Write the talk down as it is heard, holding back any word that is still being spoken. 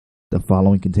The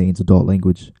following contains adult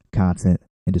language, content,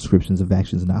 and descriptions of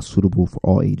actions not suitable for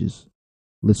all ages.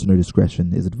 Listener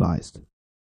discretion is advised.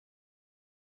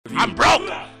 I'm broke.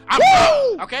 I'm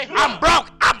broke. Okay? I'm broke.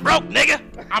 I'm broke, nigga.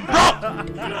 I'm broke.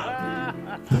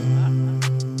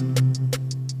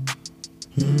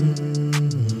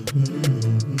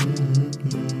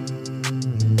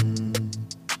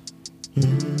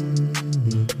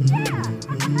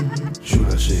 Shoot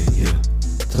that shit, yeah.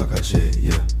 Talk that shit,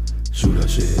 yeah. Shoot that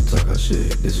shit, talk that shit.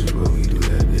 This is where we do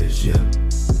that bitch, yeah.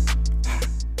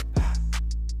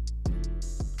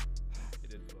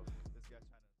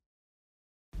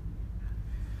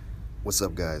 What's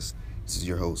up, guys? This is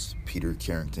your host, Peter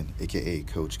Carrington, aka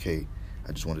Coach K.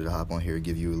 I just wanted to hop on here and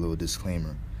give you a little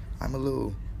disclaimer. I'm a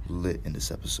little lit in this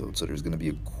episode, so there's going to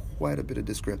be quite a bit of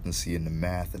discrepancy in the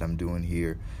math that I'm doing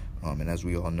here. And as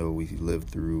we all know, we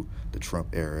lived through the Trump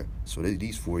era, so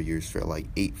these 4 years felt like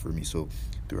 8 for me. So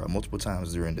throughout multiple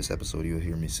times during this episode, you'll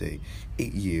hear me say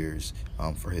 8 years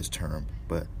for his term,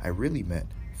 but I really meant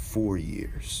 4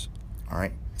 years. All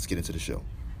right, let's get into the show.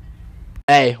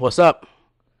 Hey, what's up?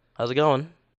 How's it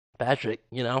going? Patrick,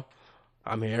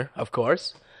 I'm here, of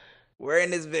course. We're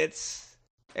in this bitch,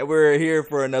 and we're here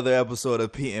for another episode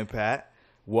of Pete and Pat.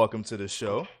 Welcome to the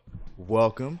show.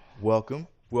 Welcome.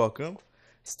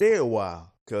 Stay a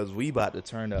while, because we about to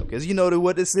turn up. Because you know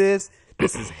what this is?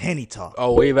 This is Henny Talk.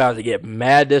 Oh, we about to get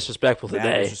mad disrespectful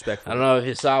today. Disrespectful. I don't know if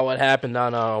you saw what happened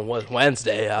on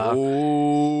Wednesday.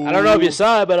 Ooh. I don't know if you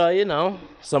saw it,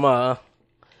 but,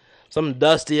 some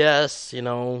dusty-ass,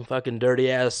 fucking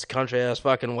dirty-ass, country-ass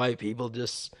fucking white people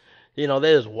just... they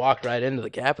just walked right into the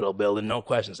Capitol building, no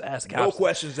questions asked. The cops, No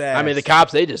questions asked. I mean, the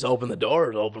cops, they just opened the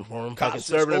doors open for them, fucking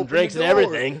serving them drinks and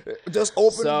everything. Just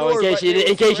open the door. So in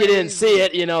case you didn't see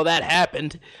it, that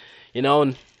happened,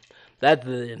 and that's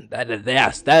an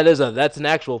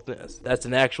actual thing. That's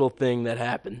an actual thing that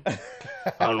happened.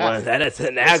 That is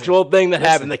an actual thing that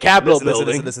happened. The Capitol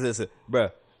building. Listen,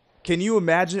 bruh. Can you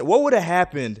imagine what would have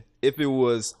happened if it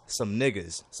was some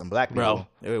niggas, some black people?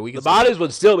 Bro, the bodies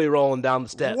would still be rolling down the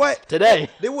steps. What? Today?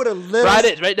 They would have lit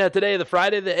Friday, us. Right now, today, the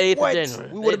Friday the 8th What? of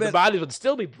January. We would've The been- bodies would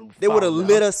still be They would have falling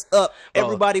lit down. us up. Bro.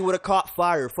 Everybody would have caught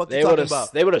fire. Fuck you They talking would about?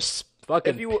 have. They would have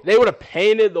fucking. If you were- They would have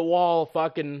painted the wall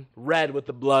fucking red with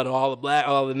the blood of all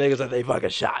the niggas that they fucking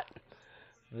shot.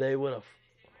 They would have.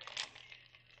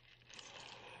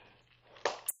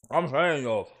 I'm saying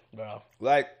though, Bro.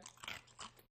 like,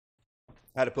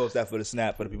 I had to post that for the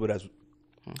snap for the people that's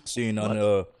seeing on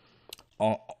the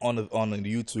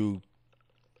YouTube.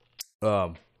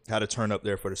 How to turn up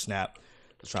there for the snap.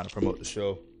 Just trying to promote the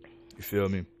show. You feel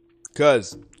me?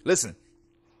 Cause listen,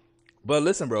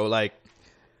 bro. Like,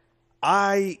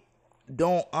 I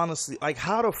don't honestly like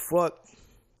how the fuck.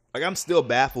 Like, I'm still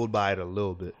baffled by it a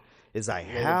little bit. It's like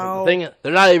how The thing,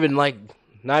 they're not even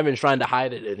trying to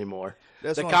hide it anymore.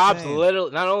 That's The what I'm cops saying.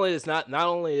 literally not only is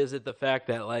it the fact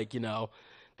that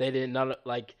they didn't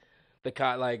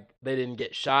they didn't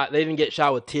get shot. They didn't get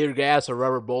shot with tear gas or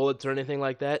rubber bullets or anything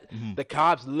like that. Mm-hmm. The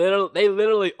cops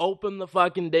literally opened the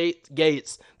fucking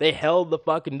gates. They held the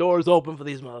fucking doors open for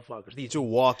these motherfuckers. to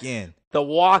walk in. The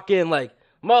walk in,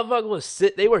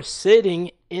 motherfucker they were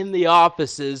sitting in the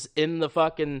offices and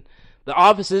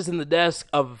the desk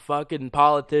of fucking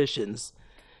politicians,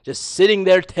 just sitting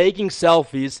there taking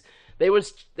selfies. They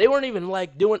weren't even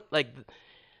doing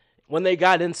when they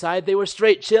got inside, they were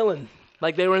straight chilling,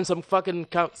 like they were in some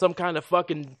kind of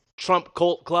fucking Trump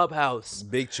cult clubhouse.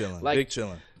 Big chilling. Like- Big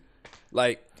chilling.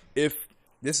 Like, if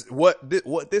this what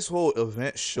this whole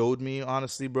event showed me,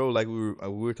 honestly, bro. Like, we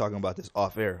were talking about this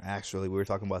off air. Actually, we were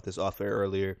talking about this off air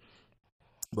earlier,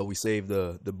 but we saved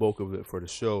the bulk of it for the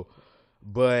show.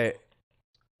 But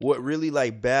what really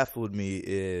baffled me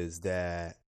is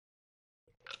that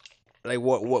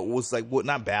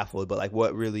not baffled, but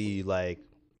what really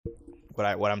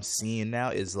what I'm seeing now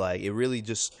is it really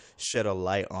just shed a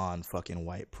light on fucking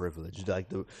white privilege.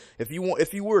 If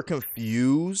you were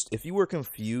confused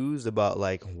about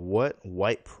what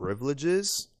white privilege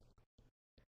is,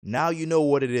 now you know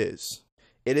what it is.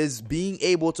 It is being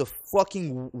able to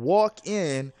fucking walk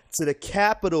in to the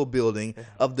Capitol building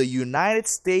of the United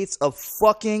States of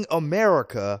fucking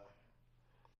America,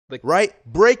 right?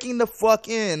 Breaking the fuck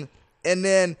in, and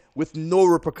then with no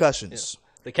repercussions.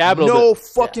 The Capitol, No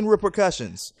fucking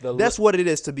repercussions. The That's what it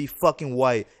is to be fucking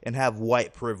white and have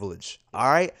white privilege. All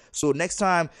right. So next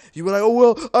time you be like, "Oh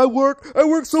well, I work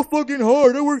so fucking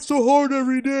hard. I work so hard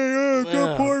every day.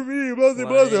 Yeah. Poor me, blah.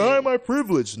 I'm my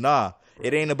privilege." Nah,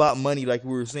 it ain't about money like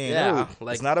we were saying. Yeah, No,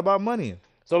 it's not about money.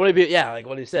 So many people, like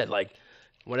what he said,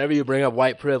 whenever you bring up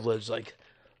white privilege,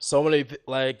 so many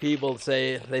people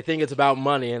say they think it's about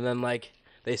money, and then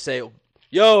they say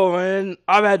Yo, man,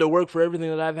 I've had to work for everything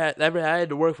that I've had. I had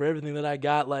to work for everything that I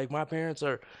got. Like my parents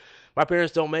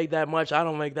don't make that much. I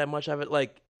don't make that much of it.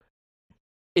 Like,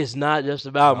 it's not just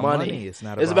about money. It's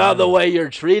not. It's about the way you're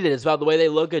treated. It's about the way they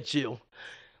look at you.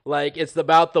 Like, it's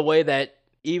about the way that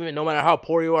even no matter how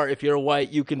poor you are, if you're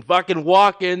white, you can fucking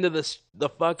walk into the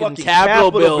fucking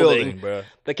Capitol building, bro.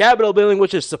 The Capitol building,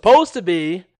 which is supposed to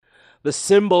be the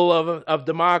symbol of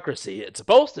democracy. It's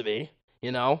supposed to be,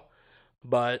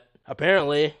 but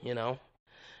apparently,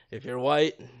 if you're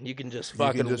white, you can just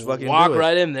fucking walk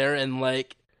right in there and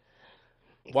like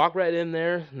walk right in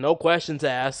there, no questions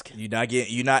asked. You're not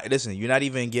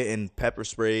even getting pepper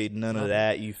sprayed, none of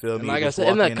that. You feel me? Like I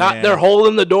said, they're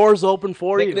holding the doors open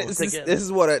for you. This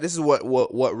is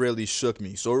what really shook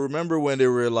me. So remember when they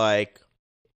were like,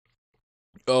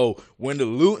 "Oh, when the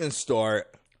looting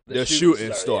start, the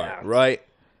shooting start, yeah. right?"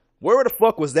 Where the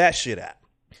fuck was that shit at?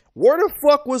 Where the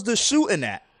fuck was the shooting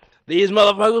at? These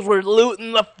motherfuckers were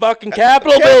looting the fucking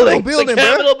Capitol building. The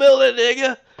Capitol building,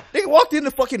 nigga. They walked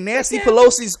into fucking Nancy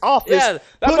Pelosi's office,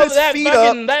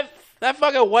 that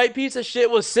fucking white piece of shit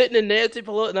was sitting in Nancy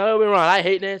Pelosi. Now, don't get me wrong, I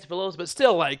hate Nancy Pelosi, but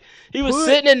still, like, he was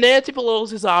sitting in Nancy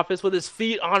Pelosi's office with his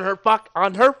feet on her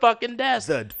fucking desk.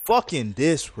 The fucking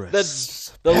disrespect.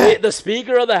 The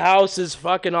Speaker of the House's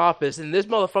fucking office, and this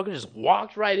motherfucker just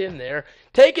walked right in there,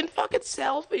 taking fucking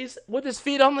selfies with his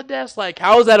feet on the desk. Like,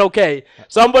 how is that okay?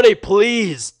 Somebody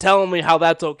please tell me how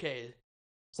that's okay.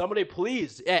 Somebody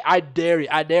please. Hey, I dare you.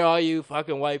 I dare all you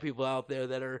fucking white people out there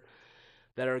that are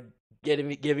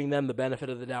giving them the benefit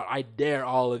of the doubt. I dare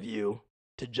all of you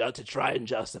to try and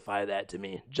justify that to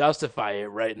me. Justify it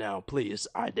right now, please.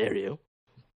 I dare you.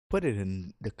 Put it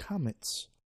in the comments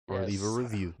or leave a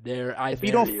review. If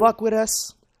you don't fuck with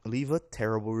us, leave a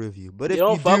terrible review. But if you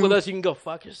don't fuck with us, you can go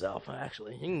fuck yourself.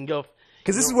 Actually, you can go.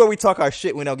 Because this is where we talk our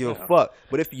shit. We don't give a fuck.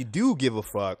 But if you do give a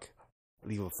fuck,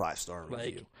 leave a 5-star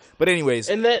review. But anyways,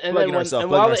 when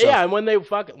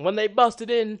they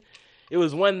busted in, it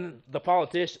was when the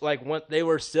politicians, like, when they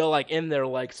were still like in there,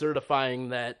 like certifying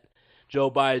that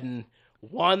Joe Biden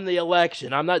won the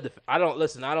election. I voted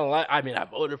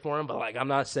for him, but like, I'm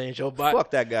not saying Joe Biden.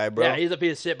 Fuck that guy, bro. Yeah, he's a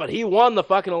piece of shit, but he won the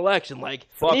fucking election. Like,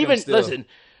 fuck him still. Listen,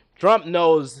 Trump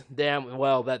knows damn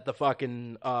well that the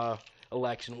fucking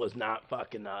election was not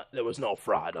fucking there was no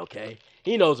fraud, okay?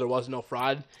 He knows there was no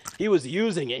fraud. He was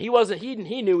using it. He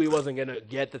knew he wasn't going to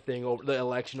get the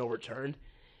election overturned.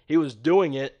 He was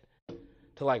doing it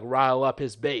to like rile up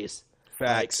his base.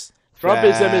 Facts. Like,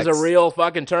 Trumpism is a real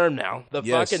fucking term now.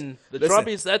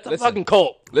 Trumpies, that's a fucking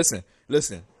cult. Listen.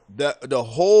 The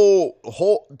whole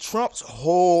Trump's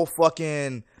whole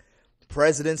fucking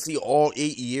presidency, all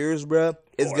 8 years, bruh,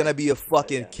 is gonna be a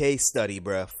fucking case study,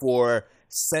 bruh, for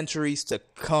centuries to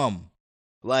come.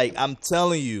 Like, I'm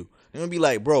telling you, they're gonna be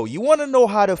like, bro, you want to know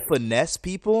how to finesse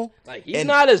people? Like, he's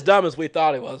not as dumb as we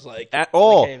thought he was. Like, at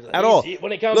all.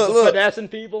 When it comes to finessing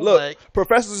people,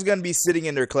 professors are gonna be sitting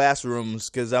in their classrooms,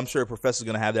 because I'm sure professors are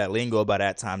gonna have that lingo by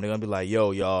that time. They're gonna be like,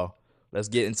 yo, y'all, let's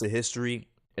get into history.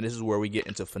 And this is where we get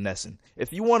into finessing.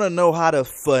 If you want to know how to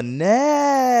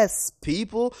finesse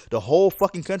people, the whole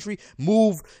fucking country,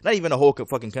 not even the whole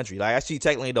fucking country. Like, actually,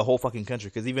 technically the whole fucking country,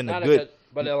 because even but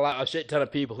a shit ton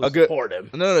of people who support him.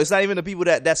 No, it's not even the people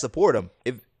that support him.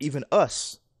 Even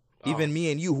us, even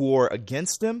me and you who are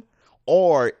against him,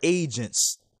 are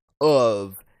agents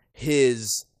of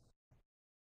his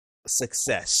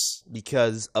success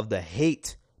because of the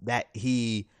hate that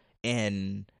he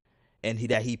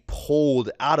pulled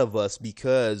out of us,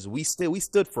 because we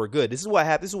stood for good. This is what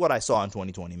happened. This is what I saw in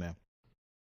 2020, man.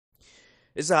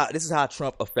 This is how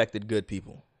Trump affected good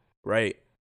people, right?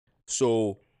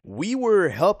 So we were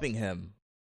helping him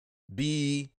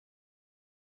be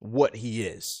what he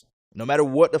is. No matter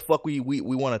what the fuck we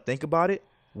want to think about it,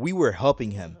 we were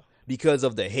helping him because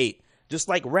of the hate. Just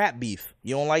like rap beef.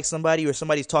 You don't like somebody, or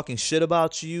somebody's talking shit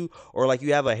about you, or like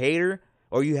you have a hater,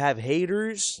 or you have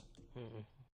haters.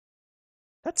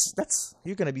 That's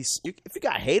you're gonna be, if you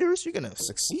got haters, you're gonna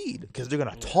succeed, because they're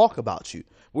gonna talk about you.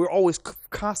 We're always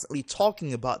constantly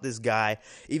talking about this guy,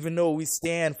 even though we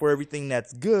stand for everything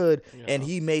that's good, and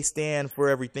he may stand for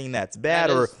everything that's bad,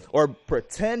 or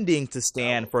pretending to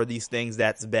stand for these things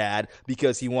that's bad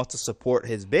because he wants to support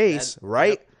his base,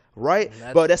 right? Right?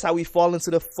 But that's how we fall into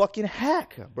the fucking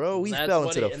hack, bro. We fell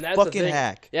into the fucking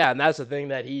hack. Yeah, and that's the thing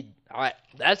that he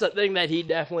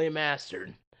definitely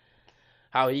mastered.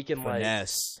 How he can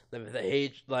finesse. Like the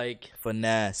hate, like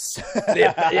finesse.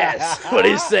 Yes, what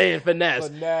he's saying, finesse.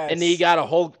 And he got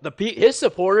his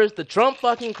supporters, the Trump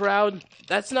fucking crowd.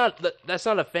 That's not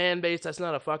a fan base. That's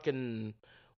not a fucking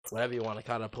whatever you want to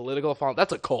call it, a political following.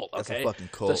 That's a cult, okay? That's a fucking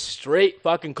cult. It's a straight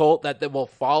fucking cult that will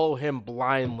follow him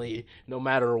blindly no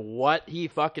matter what he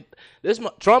fucking...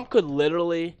 Trump could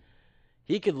literally...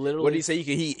 What did he say?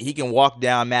 He can walk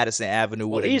down Madison Avenue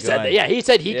with a gun. Said that. Yeah, he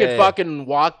said he could fucking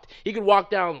walk... He could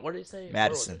walk down... What did he say?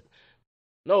 Madison.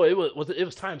 No, it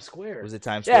was Times Square. Was it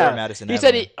Times Square or Madison Avenue? He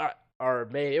said it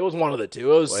was one of the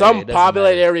two. It was some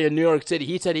populated area in New York City.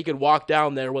 He said he could walk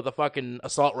down there with a fucking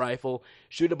assault rifle,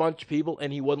 shoot a bunch of people,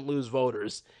 and he wouldn't lose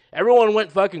voters. Everyone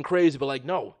went fucking crazy, but like,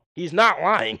 no, he's not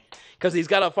lying because he's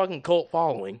got a fucking cult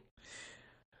following.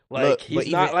 Like, look,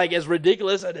 he's not like as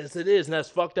ridiculous as it is and as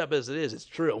fucked up as it is. It's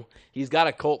true. He's got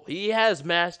a cult. He has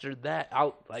mastered that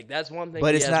out. Like, that's one thing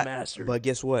he has mastered. But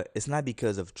guess what? It's not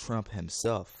because of Trump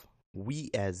himself.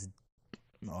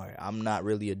 I'm not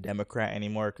really a Democrat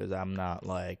anymore because I'm not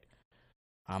like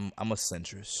I'm a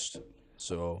centrist.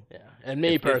 So yeah, and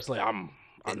me personally, I'm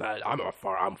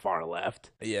far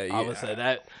left. Yeah, I would say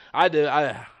that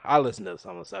I listen to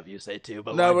some of the stuff you say too,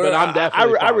 but I'm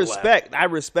definitely I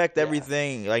respect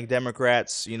everything like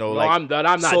Democrats. You know, I'm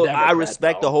not. So Democrat, I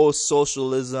respect the whole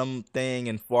socialism thing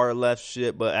and far left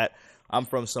shit, but I'm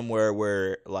from somewhere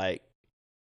where like,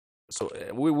 so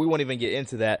we won't even get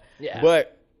into that. Yeah,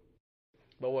 But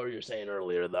what were you saying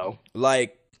earlier, though?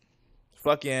 Like,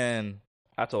 fucking,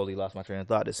 I totally lost my train of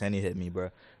thought. This Henny hit me,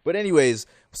 bro. But anyways,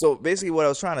 so basically what I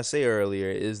was trying to say earlier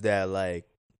is that, like,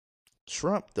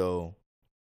 Trump, though,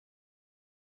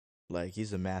 like,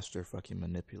 he's a master fucking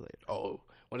manipulator. Oh,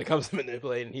 when it comes to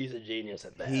manipulating, he's a genius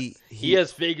at that. He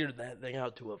has figured that thing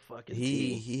out to a fucking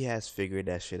T. He has figured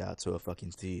that shit out to a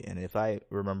fucking T. And if I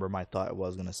remember my thought, what I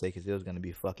was going to say, because it was going to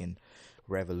be fucking...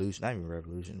 revolution, not even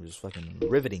revolution, it was fucking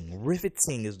riveting.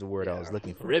 Riveting is the word I was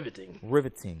looking for. Riveting.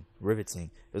 It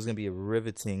was gonna be a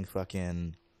riveting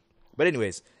fucking. But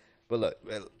anyways, look,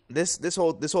 this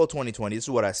whole 2020. This is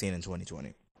what I seen in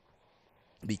 2020.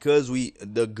 Because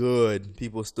the good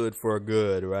people stood for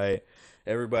good, right?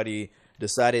 Everybody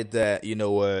decided that, you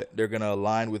know what, they're gonna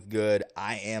align with good.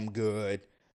 I am good.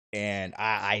 And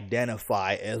I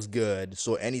identify as good.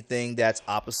 So anything that's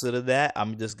opposite of that,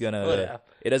 I'm just gonna.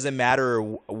 It doesn't matter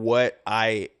what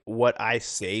I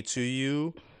say to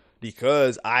you,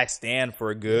 because I stand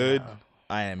for good. Yeah.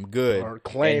 I am good. Or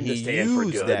claim to stand for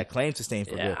good. Claim to stand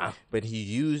for good. But he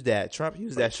used that. Trump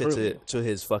used that shit to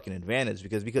his fucking advantage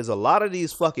because a lot of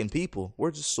these fucking people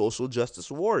were just social justice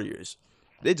warriors.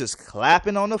 They're just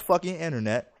clapping on the fucking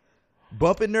internet,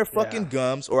 bumping their fucking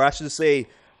gums, or I should say,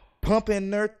 pumping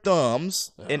their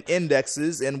thumbs and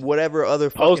indexes and whatever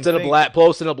other posting a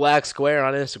black square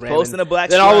on Instagram.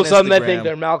 Then all of a sudden they think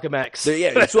they're Malcolm X.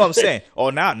 Yeah, that's what I'm saying.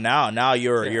 Oh, now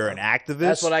you're an activist.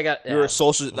 That's what I got. You're a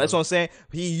social. That's what I'm saying.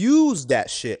 He used that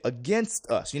shit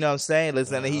against us. You know what I'm saying?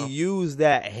 Listen, he used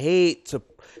that hate to,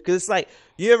 because it's like,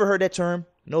 you ever heard that term?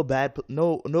 No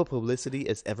publicity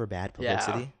is ever bad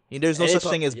publicity. Yeah. There's no such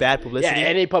thing as bad publicity. Yeah,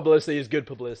 any publicity is good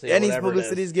publicity. Any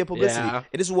publicity is good publicity. Yeah.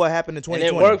 And this is what happened in 2020.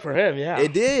 And it worked for him, yeah.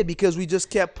 It did, because we just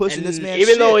kept pushing this man.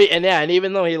 Even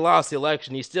though he lost the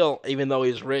election, he still, even though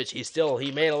he's rich,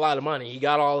 he made a lot of money. He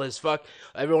got all his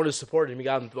everyone who supported him. He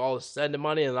got all his sending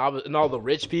money and all the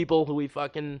rich people who he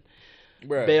fucking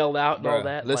bailed out and all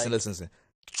that. Listen.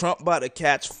 Trump about to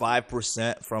catch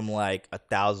 5% from like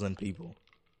 1,000 people.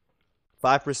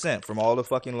 5% from all the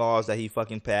fucking laws that he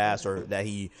fucking passed or that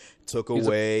he took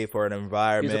away for an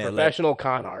environment. He's a professional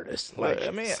con artist.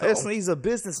 He's a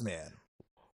businessman.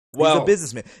 Well, he's a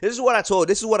businessman. This is what I told.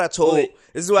 This is what I told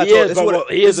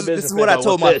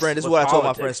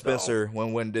my friend Spencer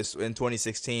when this in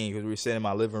 2016, because we were sitting in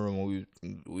my living room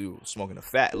and we were smoking a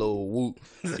fat little whoop.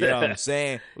 You know what I'm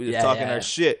saying? We were talking our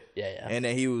shit. Yeah. And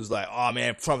then he was like, "Oh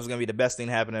man, Trump's gonna be the best thing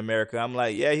to happen in America." I'm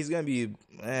like, "Yeah, he's gonna be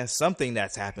something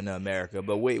that's happened to America."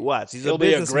 But wait, watch. He'll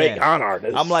be a great con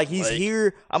artist. I'm like, he's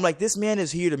here. I'm like, this man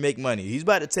is here to make money. He's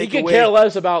about to take away. He can care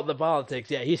less about the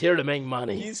politics. Yeah, he's here to make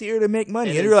money. He's here to make money.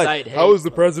 And you're like, how is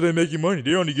the president making money?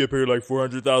 They only get paid like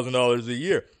 $400,000 a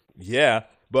year. Yeah,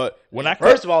 but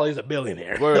first of all, he's a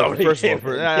billionaire.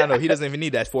 I know he doesn't even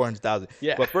need that $400,000.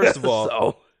 Yeah. But first of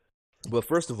all,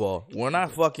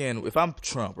 if I'm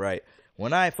Trump, right?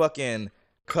 When I fucking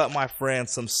cut my friend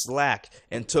some slack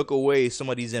and took away some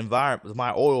of these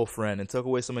my oil friend, and took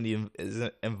away some of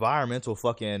the environmental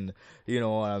fucking, you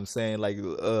know what I'm saying, like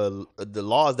the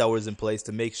laws that was in place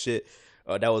to make shit.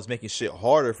 That was making shit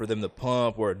harder for them to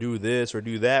pump or do this or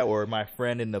do that, or my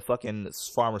friend in the fucking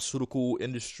pharmaceutical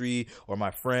industry, or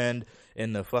my friend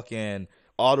in the fucking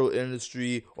auto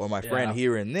industry, or my friend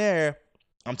here and there.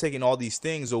 I'm taking all these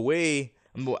things away.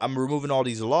 I'm removing all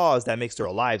these laws that makes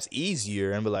their lives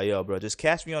easier, and be like, yo, bro, just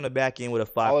cash me on the back end with a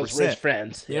 5%. All his rich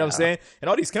friends. You know what I'm saying? And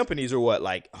all these companies are what,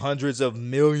 like hundreds of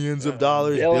millions of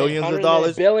dollars, Billions billions of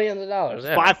dollars, billions of dollars.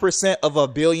 Yeah. 5% of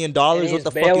 $1 billion. And he's What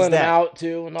the fuck bailing is them that? out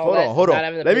too, and all that. Hold Not on.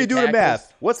 having to Let pay me do the taxes.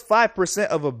 math. What's 5%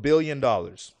 of $1 billion?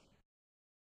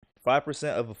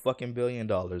 5% of a fucking $1 billion.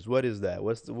 What is that?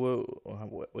 What's the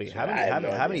wait?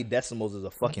 How many decimals is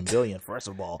a fucking billion? First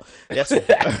of all, decimals.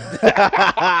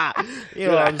 You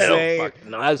know what I'm saying?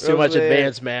 No, that's too much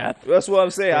advanced math. That's what I'm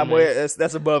saying. I'm Goodness. way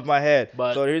that's above my head.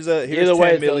 But so here's either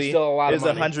way, 10 milli, still a lot of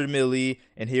here's money. 100 milli,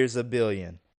 and here's $1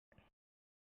 billion.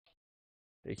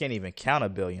 You can't even count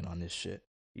 $1 billion on this shit.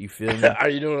 You feel me? Are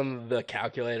you doing the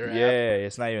calculator app? Yeah,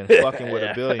 it's not even fucking with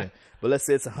 $1 billion. But let's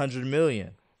say it's 100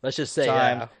 million. Let's just say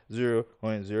Times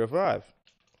 0.05.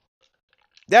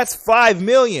 That's 5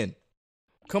 million.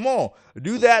 Come on,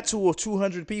 do that to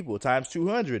 200 people times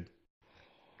 200,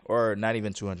 or not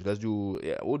even 200. Let's do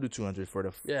we'll do 200 for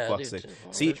the fuck's sake.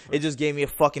 See, it just gave me a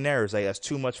fucking error. It's like that's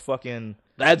too much fucking.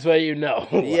 That's what you know.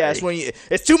 Yeah, that's when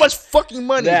it's too much fucking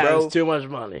money, bro. It's too much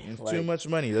money. It's too much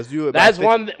money. Let's do it. That's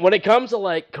one. When it comes to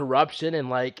like corruption and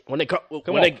like when it Come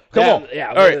on. Yeah.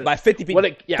 All right, by 50 people.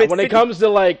 When it comes to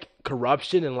like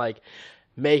corruption and like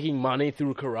making money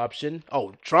through corruption,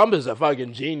 Trump is a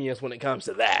fucking genius when it comes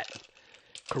to that.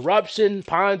 Corruption,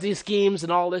 Ponzi schemes,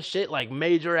 and all this shit, like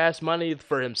major ass money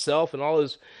for himself and all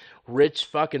his rich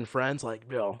fucking friends. Like,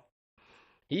 Bill,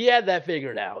 he had that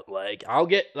figured out. Like, I'll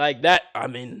get like that. I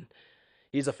mean,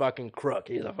 he's a fucking crook.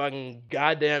 He's a fucking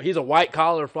goddamn. He's a white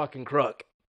collar fucking crook.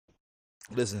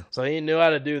 Listen, so he knew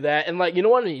how to do that, and like you know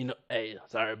what? Hey,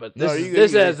 sorry, but this No,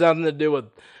 this has nothing to do with.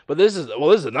 But this is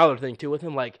another thing too with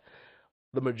him. Like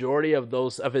the majority of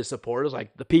his supporters,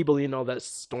 like the people that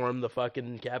stormed the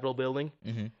fucking Capitol building,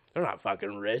 they're not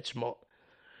fucking rich.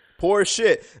 Poor as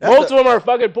shit. Most of them are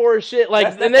fucking poor as shit.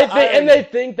 Like, and they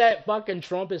think that fucking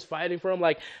Trump is fighting for them.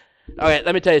 Like, okay,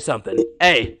 let me tell you something.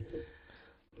 Hey,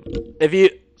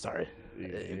 okay,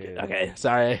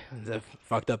 sorry, I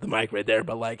fucked up the mic right there.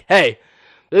 But like, hey,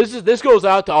 this goes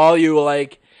out to all you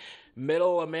like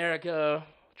middle America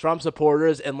Trump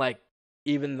supporters and like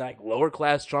even like lower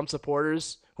class Trump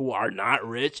supporters who are not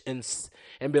rich and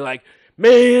be like,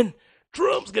 man,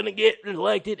 Trump's gonna get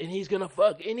elected and he's gonna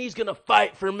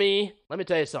fight for me. Let me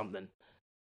tell you something.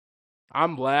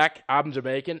 I'm black. I'm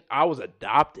Jamaican. I was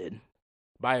adopted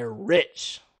by a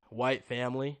rich white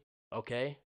family.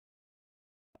 Okay,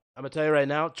 I'm gonna tell you right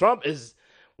now. Trump is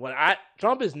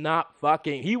not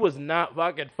fucking. He was not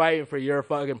fucking fighting for your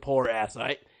fucking poor ass.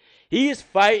 Right? He's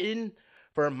fighting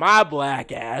for my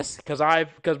black ass because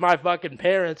my fucking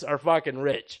parents are fucking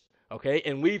rich. Okay,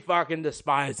 and we fucking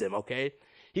despise him. Okay.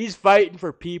 He's fighting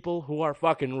for people who are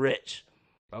fucking rich,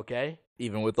 okay?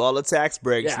 Even with all the tax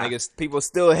breaks, niggas, people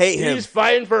still hate him. He's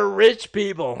fighting for rich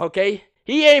people, okay?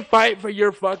 He ain't fighting for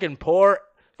your fucking poor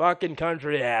fucking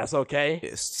country ass, okay?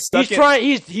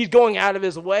 He's going out of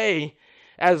his way,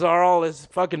 as are all his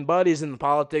fucking buddies in the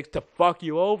politics, to fuck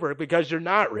you over because you're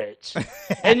not rich,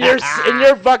 and you're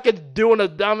fucking doing a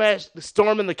dumbass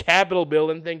storm in the Capitol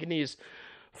building, thinking he's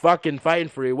fucking fighting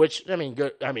for you, which, I mean,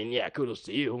 good. I mean, yeah, kudos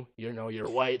to you. You're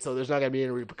white, so there's not going to be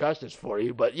any repercussions for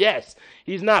you. But yes,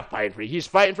 he's not fighting for you. He's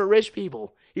fighting for rich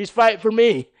people. He's fighting for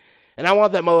me. And I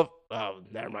want that oh,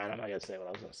 never mind. I'm not going to say what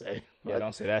I was going to say. Yeah,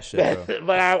 don't say that shit, bro.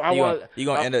 But you're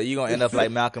going to end up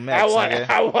like Malcolm X.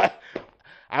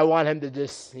 I want him to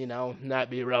just, not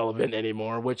be relevant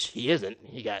anymore, which he isn't.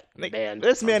 He got banned.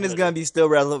 This man is going to be still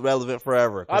relevant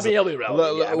forever. I mean, he'll be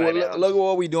relevant. Look at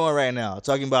what we're doing right now.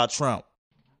 Talking about Trump.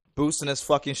 Boosting this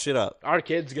fucking shit up. Our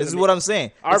kids gonna This is what I'm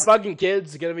saying. Our fucking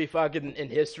kids gonna be fucking in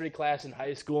history class in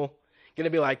high school. Gonna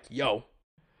be like, yo,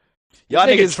 y'all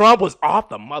niggas, Trump was off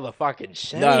the motherfucking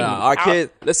chain. No. Our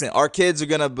kids are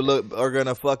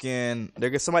gonna fucking.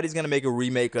 Somebody's gonna make a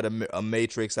remake of a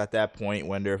Matrix at that point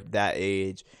when they're that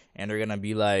age, and they're gonna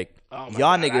be like,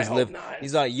 y'all niggas live.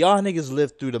 He's like, y'all niggas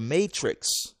lived through the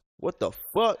Matrix. What the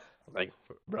fuck? Like,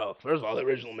 bro, first of all, the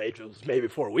original Matrix was made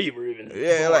before we were even.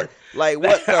 Yeah, born. like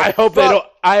what? The I hope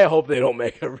they don't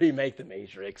remake the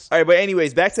Matrix. All right, but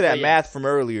anyways, back to that math from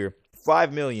earlier.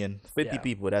 5 million, 50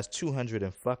 people. That's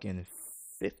 $250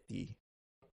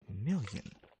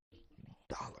 million.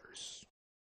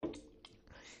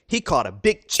 He caught a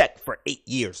big check for 8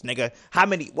 years, nigga. How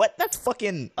many? What? That's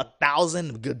fucking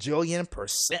 1,000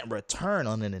 gajillion% return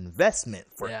on an investment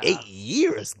for 8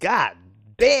 years. Goddamn.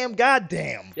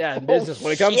 Yeah, in business,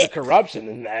 when it comes to corruption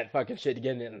and that fucking shit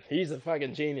again, he's a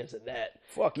fucking genius at that.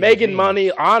 Making money,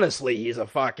 honestly, he's a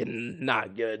fucking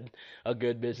a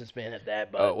good businessman at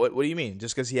that. But what do you mean?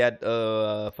 Just because he had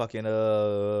fucking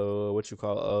what you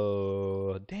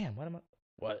call damn, what am I?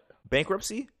 What?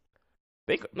 Bankruptcy?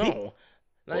 No,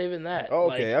 not even that.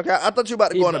 Oh, okay. I thought you were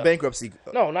about to go on a bankruptcy.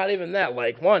 No, not even that.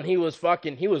 Like, one, he was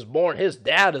born, his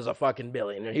dad is a fucking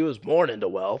billionaire. He was born into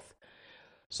wealth.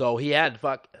 So he had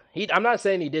I'm not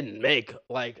saying he didn't make,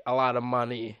 like, a lot of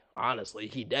money, honestly.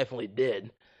 He definitely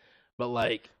did. But,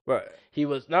 like, Right. he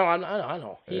was, no, I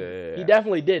know. He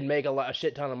definitely did make a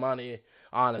shit ton of money,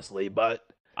 honestly, but.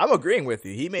 I'm agreeing with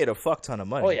you. He made a fuck ton of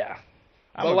money. Oh, yeah.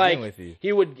 I'm but agreeing like with you.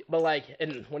 he would, but like,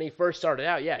 and when he first started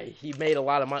out, yeah, he made a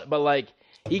lot of money. But like,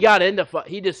 he got into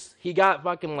he got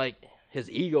fucking like his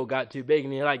ego got too big,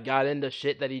 and he like got into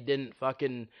shit that he didn't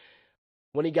fucking.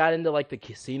 When he got into like the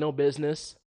casino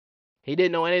business, he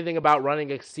didn't know anything about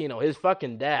running a casino. His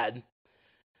fucking dad,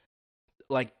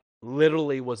 like,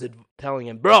 literally was telling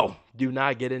him, "Bro, do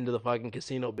not get into the fucking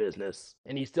casino business,"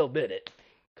 and he still did it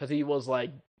because he was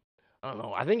like. I don't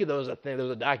know. I think there was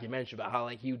a documentary about how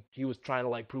like he was trying to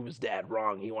like prove his dad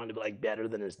wrong. He wanted to be like better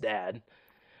than his dad.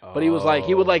 But he was like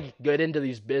he would like get into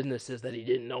these businesses that he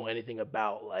didn't know anything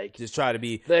about, like Just try to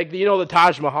be like the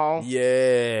Taj Mahal,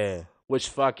 yeah. which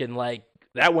fucking like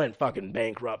that went fucking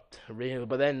bankrupt.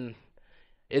 But then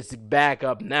it's back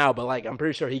up now, but like I'm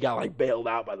pretty sure he got like bailed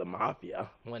out by the mafia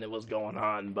when it was going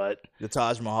on, but The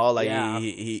Taj Mahal, like Yeah.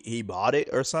 he bought it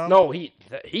or something? no,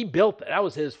 he built it. That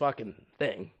was his fucking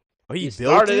thing. Oh, he built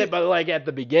started it? it, but like at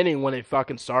the beginning when it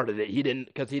fucking started it, he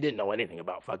didn't know anything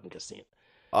about fucking casino.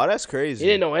 Oh, that's crazy.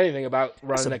 He didn't know anything about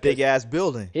That's running a big ass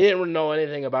building. He didn't know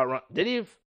anything about Did he?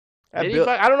 That Did he built-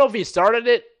 I don't know if he started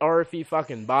it or if he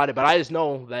fucking bought it, but I just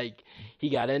know like he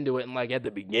got into it and like at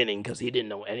the beginning because he didn't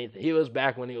know anything. He was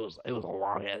back when it was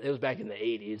back in the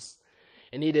 80s,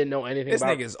 and he didn't know anything This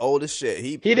about. nigga's old as shit.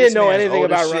 He didn't know anything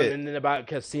about shit. running about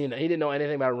casino. He didn't know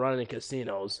anything about running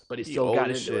casinos, but he still old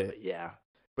got as into shit. it. Yeah,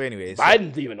 But anyways,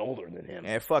 Biden's even older than him.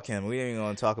 man, fuck him. We ain't even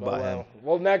gonna talk about him.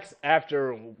 Well, next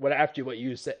after what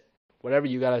you say, whatever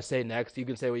you gotta say next, you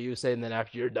can say what you say, and then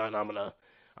after you're done, I'm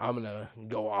gonna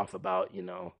go off about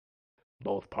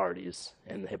both parties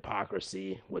and the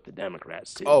hypocrisy with the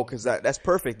Democrats too. Oh, because that's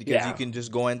perfect because Yeah. you can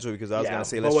just go into it because I was Yeah. gonna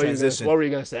say What let's were you gonna- transition. what were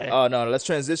you gonna say? Oh no, let's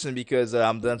transition because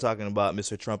I'm done talking about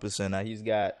Mr. Trumpison. He's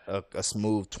got a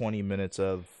smooth 20 minutes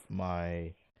of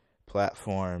my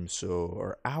platform,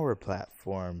 or our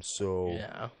platform. So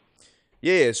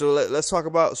yeah. So let's talk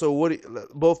about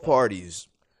both parties.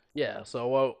 Yeah. So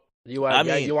what you want? I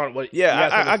mean, you want what?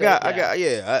 Yeah, you got something to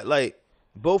say? I like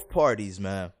both parties,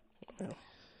 man.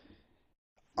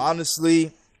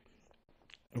 Honestly,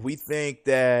 we think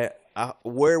that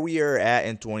where we are at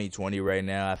in 2020 right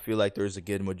now, I feel like there's a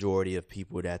good majority of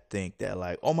people that think that,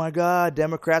 like, oh my God,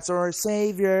 Democrats are our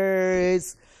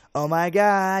saviors. Oh my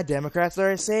God, Democrats are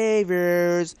our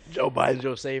saviors. Joe Biden's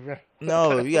your savior.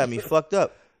 No, you got me fucked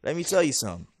up. Let me tell you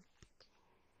something.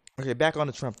 Okay, back on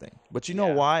the Trump thing. But you know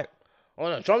why? Oh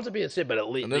no, Trump's a piece of shit, but at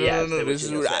least No. This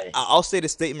is I'll say the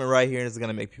statement right here, and it's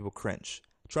gonna make people cringe.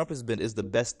 Trump is the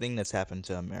best thing that's happened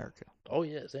to America. Oh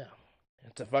yes, yeah.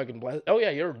 It's a fucking blessing. Oh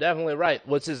yeah, you're definitely right.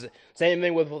 Which is same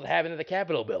thing with having the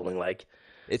Capitol building. Like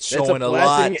it's showing a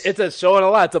lot. It's showing a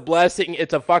lot. It's a blessing.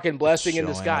 It's a fucking blessing in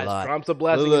Showing disguise. a lot. Trump's a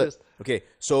blessing. Look. Okay,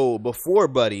 so before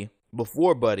Buddy, I'm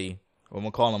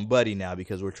gonna call him Buddy now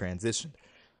because we're transitioned.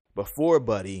 Before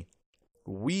Buddy,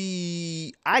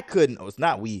 I could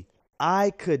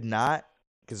not,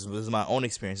 because this is my own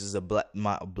experience. This is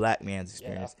my black man's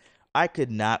experience. Yeah. I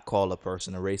could not call a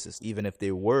person a racist, even if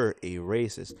they were a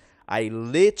racist. I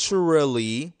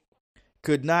literally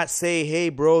could not say, hey,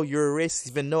 bro, you're a racist,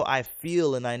 even though I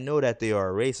feel and I know that they are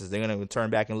a racist. They're going to turn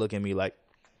back and look at me like,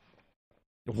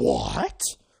 what?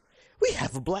 We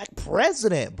have a black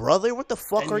president, brother. What the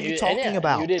fuck are you talking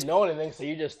about? You didn't know anything, so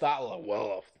you just thought,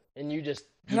 well, and you just...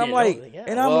 And I'm like,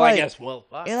 I guess, well,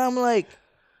 fuck. And I'm like,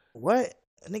 what?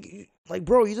 Nigga, like,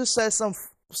 bro, you just said some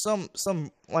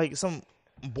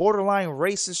borderline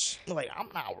racist. Like,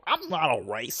 I'm not a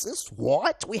racist.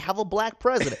 What? We have a black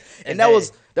president, and that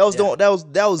was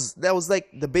like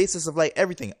the basis of like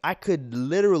everything. I could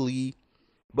literally,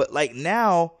 but like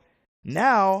now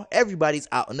everybody's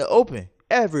out in the open.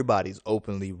 Everybody's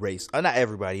openly racist. Not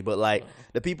everybody, but like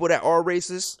the people that are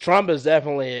racist. Trump is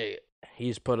definitely.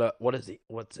 He's put up. What is he?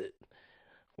 What's it?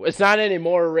 It's not any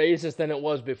more racist than it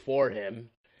was before him.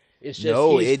 It's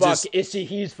just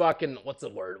he's fucking. What's the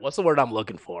word? What's the word I'm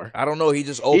looking for? I don't know. He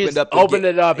just opened up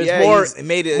it up. It's he's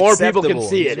made it more acceptable. people can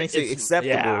see it. He makes it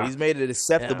acceptable. Yeah. He's made it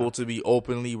acceptable to be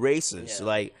openly racist. Yeah.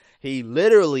 Like he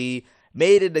literally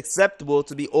made it acceptable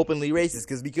to be openly racist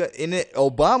because in the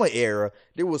Obama era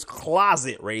there was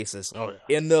closet racist. Oh,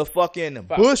 yeah. In the fucking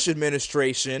Bush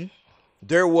administration,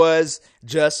 there was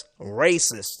just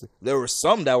racist. There were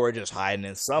some that were just hiding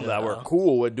and some that were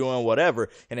cool with doing whatever.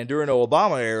 And then during the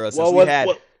Obama era,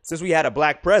 since we had a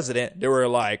black president, they were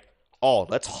like, oh,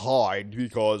 let's hide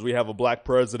because we have a black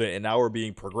president and now we're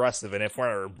being progressive. And if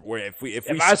I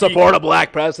support a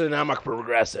black president, I'm a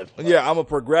progressive. Yeah, I'm a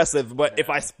progressive. But if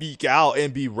I speak out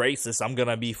and be racist, I'm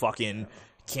gonna be fucking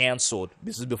canceled.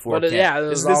 This is before.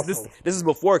 This is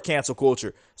before cancel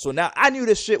culture. So now I knew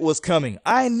this shit was coming.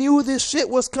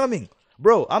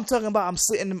 Bro, I'm talking about I'm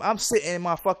sitting in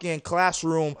my fucking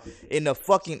classroom in the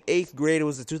fucking 8th grade. It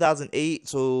was in 2008,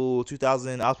 so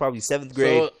 2000. I was probably 7th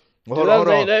grade. So, hold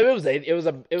on. It was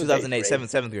 2008,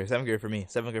 seventh grade for me.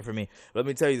 Let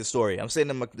me tell you the story. I'm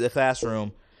sitting in the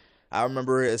classroom. I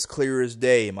remember it as clear as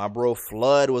day. My bro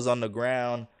Flood was on the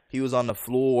ground. He was on the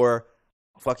floor,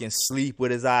 fucking sleep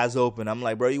with his eyes open. I'm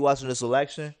like, bro, you watching this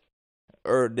election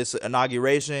or this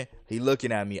inauguration? He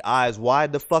looking at me, eyes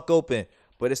wide the fuck open.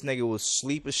 But this nigga was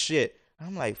sleep as shit.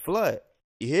 I'm like, Flood,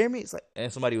 you hear me? It's like,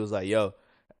 and somebody was like, yo,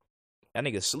 that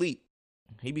nigga sleep.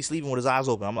 He be sleeping with his eyes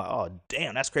open. I'm like, oh,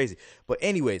 damn, that's crazy. But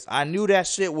anyways, I knew that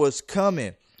shit was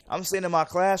coming. I'm sitting in my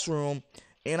classroom,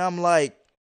 and I'm like,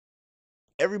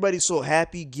 everybody's so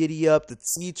happy, giddy up. The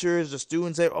teachers, the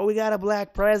students say, oh, we got a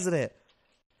black president.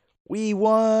 We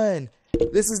won.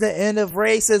 This is the end of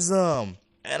racism.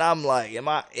 And I'm like, I'm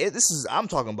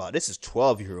talking about, this is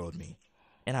 12-year-old me.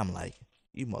 And I'm like,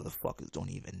 you motherfuckers don't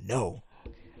even know.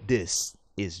 This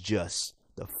is just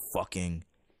the fucking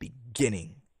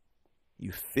beginning.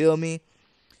 You feel me?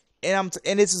 And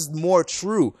this is more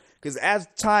true because as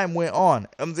time went on,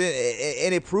 and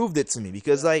it proved it to me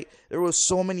because like there was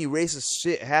so many racist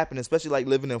shit happening, especially like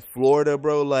living in Florida,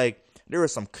 bro. Like there were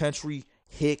some country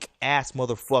hick ass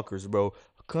motherfuckers, bro.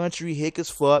 Country hick as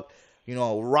fuck. You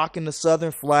know, rocking the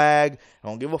Southern flag.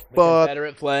 Don't give a fuck. The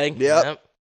Confederate flag. Yep.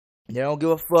 They don't give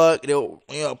a fuck.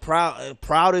 They're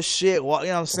proud as shit. You know what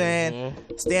I'm saying?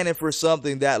 Mm-hmm. Standing for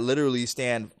something that literally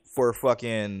stand for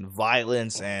fucking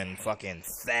violence and fucking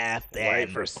theft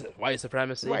and white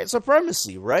supremacy. White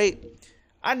supremacy, right?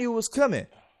 I knew it was coming.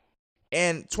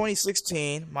 And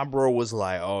 2016, my bro was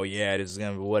like, "Oh yeah, this is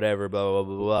gonna be whatever, blah blah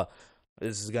blah blah blah.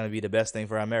 This is gonna be the best thing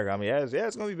for America." I mean, yeah,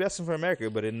 it's gonna be the best thing for America,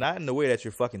 but not in the way that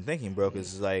you're fucking thinking, bro.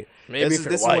 Because it's like maybe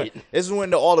this is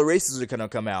when all the races are gonna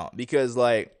come out. Because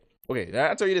like, okay,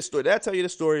 I'll tell you this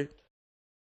story.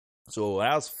 So when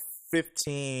I was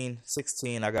 15,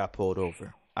 16, I got pulled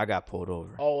over.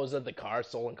 Oh, was it the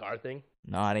stolen car thing?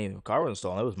 No, it ain't. The car wasn't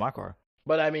stolen. It was my car.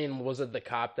 But I mean, was it the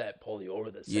cop that pulled you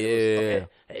over? Yeah. Okay.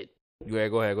 Hey.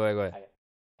 Go ahead.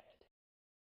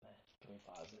 Can we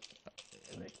pause it?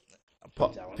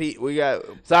 Pete, we got.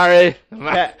 Sorry,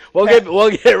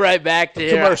 we'll get right back to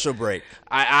commercial break.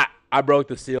 I broke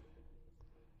the seal.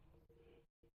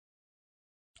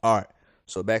 All right,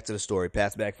 so back to the story.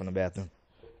 Pat's back from the bathroom.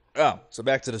 Oh, so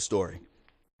back to the story.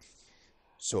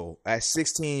 So at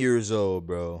 16 years old,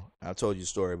 bro, I told you the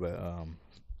story, but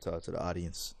tell it to the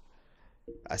audience.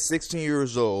 At 16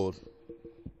 years old,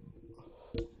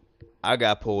 I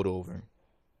got pulled over,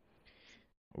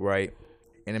 right?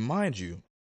 And then mind you,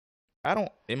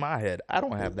 in my head, I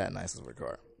don't have that nice of a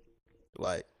car.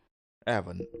 Like, I have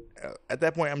at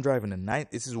that point, I'm driving a 9.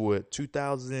 This is what,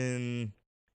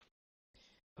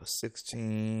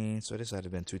 2016, so this had to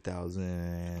have been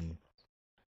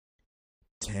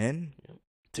 2010.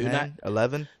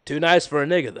 11. Too nice for a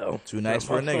nigga, though. Too nice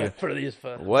for a nigga. For these,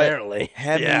 what? Apparently.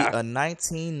 Had me a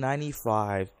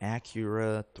 1995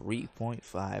 Acura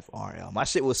 3.5 RL. My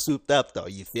shit was souped up, though.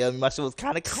 You feel me? My shit was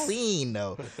kind of clean,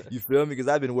 though. You feel me? Because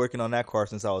I've been working on that car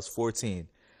since I was 14.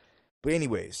 But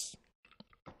anyways,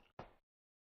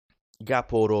 got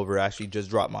pulled over. Actually, just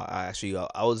dropped my. I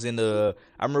was in the.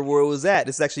 I remember where it was at.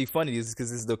 This is actually funny. This is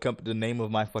because this is the name of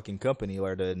my fucking company,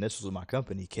 or the initials of my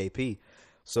company, KP.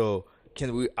 So.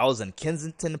 I was in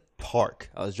Kensington Park.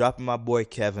 I was dropping my boy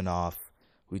Kevin off.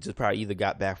 We just probably either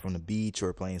got back from the beach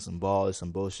or playing some ball or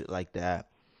some bullshit like that.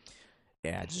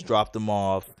 Yeah, I just dropped him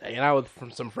off. Hanging out with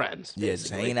some friends. Yeah, just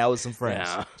hanging out with some friends.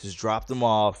 Yeah. Just dropped him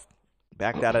off.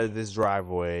 Backed out of this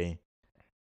driveway.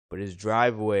 But his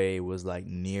driveway was like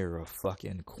near a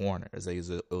fucking corner. It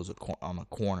was on a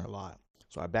corner lot.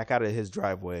 So I back out of his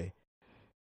driveway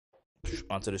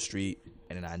onto the street,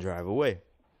 and then I drive away.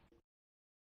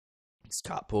 This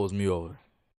cop pulls me over.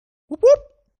 Whoop, whoop.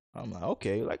 I'm like,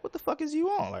 okay, like, what the fuck is you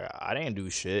on? Like, I didn't do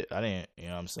shit. I didn't, you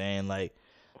know what I'm saying? Like,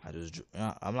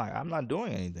 I'm like, I'm not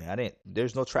doing anything.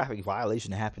 There's no traffic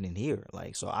violation happening here.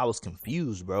 Like, so I was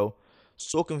confused, bro.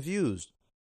 So confused.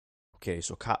 Okay,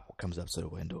 so cop comes up to the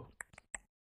window.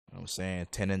 You know what I'm saying?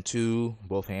 10 and 2,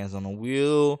 both hands on the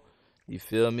wheel. You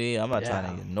feel me? I'm not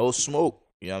trying to get no smoke.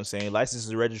 You know what I'm saying? License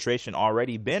and registration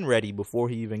already been ready before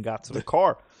he even got to the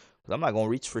car. 'Cause I'm not gonna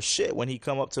reach for shit when he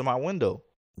come up to my window.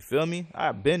 You feel me?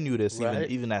 I been knew this Right.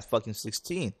 even at fucking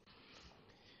 16.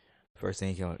 First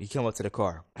thing he come up to the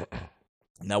car.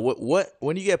 Now what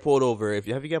when you get pulled over, have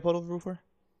you got pulled over before?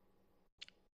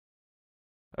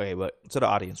 Okay, but to the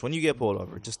audience, when you get pulled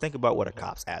over, just think about what a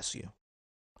cops ask you.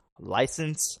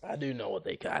 License I do know what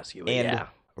they ask you. But and yeah.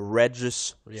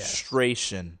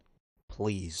 registration,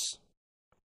 please.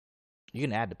 You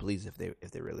can add the please if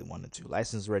they really wanted to.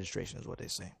 License and registration is what they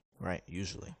say, right?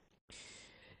 Usually.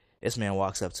 This man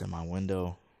walks up to my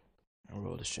window and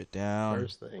roll the shit down.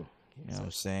 First thing. You know what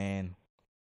I'm saying?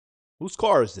 Whose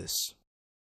car is this?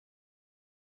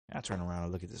 I turn around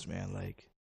and look at this man like,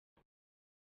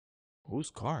 whose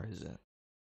car is it?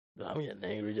 I'm getting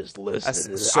angry just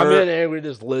listening. Sir- I'm getting angry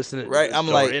just listening. Right, To this I'm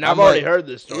story. like- and I'm I've already like, heard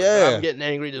this story. yeah. But I'm getting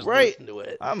angry just Right. listening to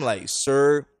it. I'm like,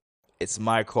 sir, it's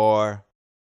my car,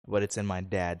 but it's in my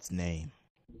dad's name.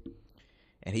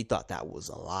 And he thought that was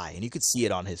a lie. And you could see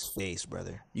it on his face,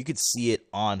 brother. You could see it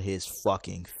on his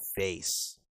fucking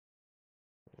face.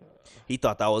 He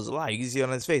thought that was a lie. You can see it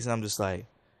on his face. And I'm just like,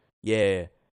 yeah,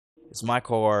 it's my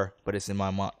car, but it's in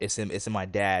my it's in my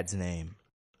dad's name.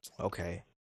 Okay.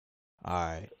 All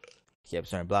right. Kept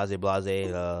saying blase.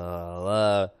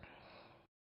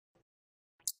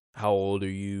 How old are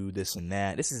you? This and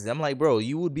that. I'm like, bro,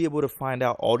 you would be able to find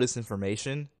out all this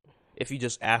information if you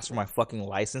just ask for my fucking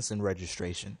license and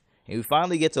registration. And we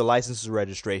finally get to license and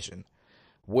registration,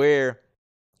 where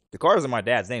the car is in my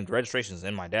dad's name. The registration is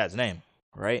in my dad's name,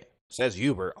 right? It says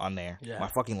Hubert on there. Yeah. My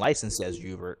fucking license says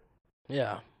Hubert.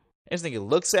 Yeah. This nigga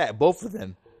looks at both of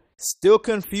them, still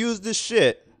confused as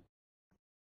shit,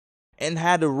 and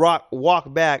had to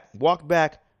walk back,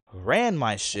 ran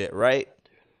my shit, right?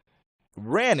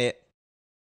 Ran it.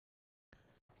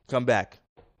 Come back.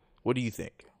 What do you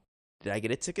think? Did I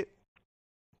get a ticket?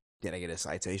 Did I get a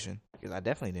citation? Because I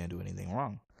definitely didn't do anything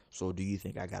wrong. So do you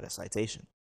think I got a citation?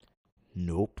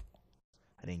 Nope.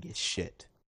 I didn't get shit.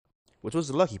 Which was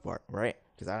the lucky part, right?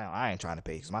 Because I ain't trying to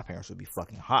pay. Because my parents would be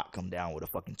fucking hot. Come down with a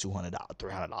fucking $200,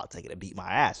 $300 ticket to beat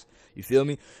my ass. You feel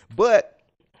me? But,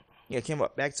 yeah, came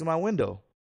up back to my window.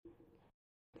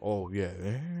 Oh, yeah.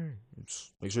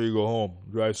 Make sure you go home.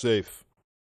 Drive safe.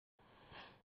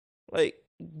 Like,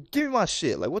 give me my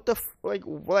shit. Like, what the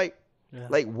Yeah.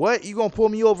 like what? You gonna pull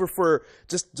me over for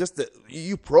just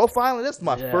you profiling? That's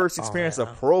my Yeah. first experience Oh, of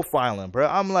yeah. profiling, bro.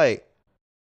 I'm like,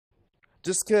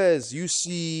 just because you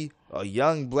see a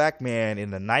young black man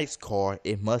in a nice car,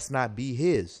 it must not be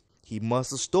his. He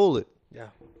must have stole it, Yeah.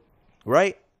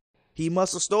 right? He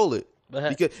must have stole it.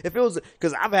 But Because if it was,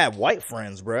 because I've had white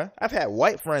friends, bruh. I've had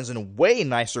white friends in way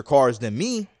nicer cars than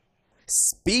me,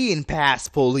 speeding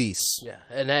past police. yeah.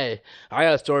 And hey, I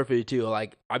got a story for you too.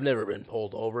 Like, I've never been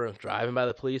pulled over and driving by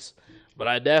the police, but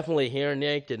I definitely here in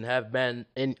Yankton have been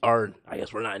in, or I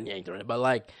guess we're not in Yankton, right? But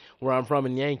like where I'm from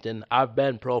in Yankton, I've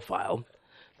been profiled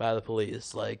by the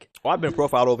police. Like, Oh, I've been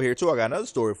profiled over here too. I got another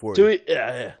story for you.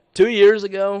 2 years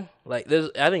ago, like this,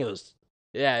 I think it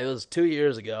was 2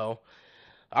 years ago.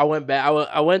 I went back.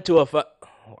 I went to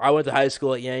high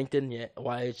school at Yankton,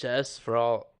 YHS, for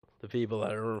all the people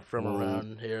that are from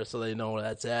around here, so they know where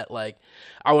that's at. Like,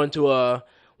 I went to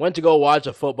go watch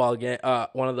a football game,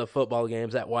 one of the football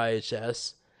games at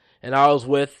YHS, and I was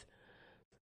with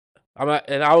how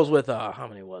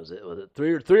many was it? Was it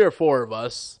three or four of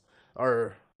us?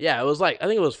 Or yeah, it was like, I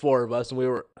think it was four of us, and we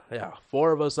were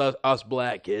four of us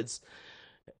black kids.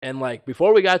 And like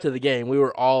before we got to the game, we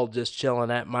were all just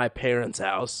chilling at my parents'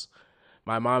 house,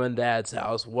 my mom and dad's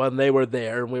house, when they were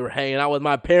there, and we were hanging out with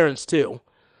my parents too.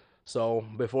 So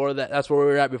before that, that's where we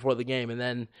were at before the game. And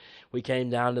then we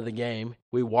came down to the game.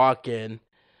 We walk in,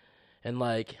 and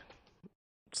like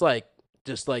it's like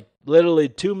just like literally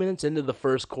 2 minutes into the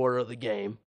first quarter of the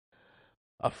game,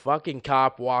 a fucking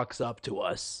cop walks up to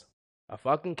us. A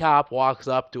fucking cop walks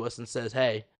up to us and says,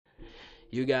 "Hey,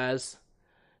 you guys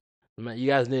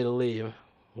need to leave.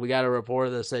 We got a reporter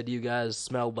that said you guys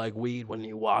smelled like weed when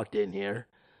you walked in here.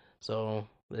 So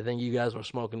they think you guys were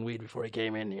smoking weed before you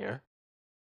came in here."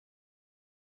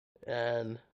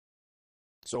 And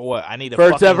So what? I need to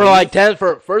first fucking for leave? like 10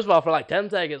 first of all, for like 10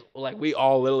 seconds, like we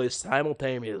all literally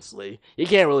simultaneously. You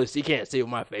can't see what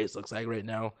my face looks like right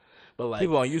now. But like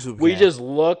People on YouTube. we can. just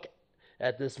look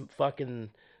at this fucking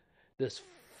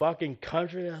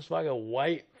country ass fucking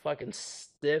white fucking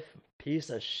stiff piece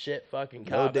of shit fucking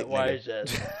No cop dick at nigga.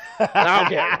 YHS. I don't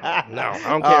care. No, I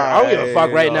don't care. I don't give a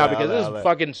fuck right now because this is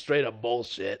fucking straight up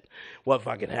bullshit. What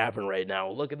fucking happened right now?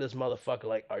 Look at this motherfucker.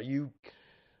 Like, are you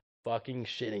fucking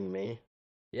shitting me?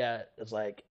 Yeah, it's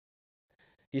like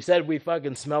He said we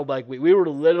fucking smelled like weed. We were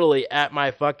literally at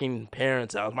my fucking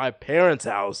parents'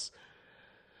 house,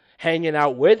 hanging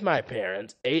out with my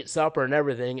parents, ate supper and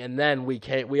everything, and then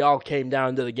we all came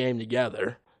down to the game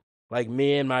together. Like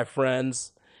me and my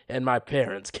friends and my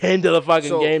parents came to the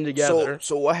fucking game together.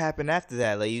 So what happened after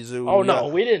that? Like, no,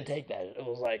 we didn't take that. It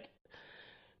was like,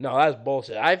 no, that's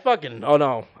bullshit. I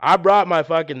brought my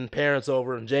fucking parents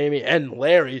over, and Jamie and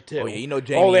Larry too. Oh yeah, you know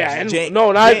Jamie. Oh yeah, and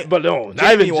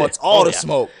Jamie wants all the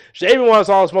smoke. Jamie wants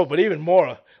all the smoke, but even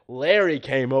more, Larry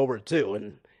came over too,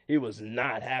 and he was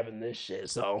not having this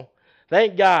shit. So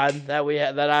thank God that we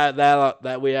had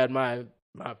my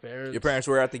parents. Your parents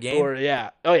were at the game.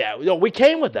 Yeah. Oh yeah. We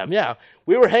came with them. Yeah.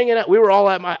 We were hanging out. We were all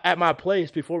at my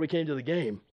place before we came to the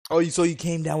game. Oh, so you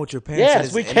came down with your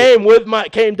parents? Yes, we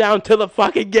came down to the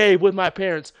fucking game with my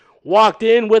parents. Walked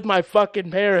in with my fucking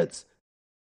parents.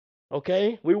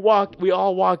 Okay? We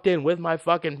all walked in with my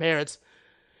fucking parents.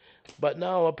 But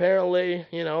no, apparently,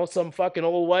 some fucking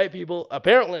old white people,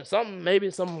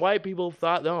 maybe some white people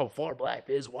thought, no, 4 black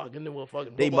kids walking into a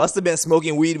fucking They must have been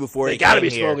smoking weed before they gotta be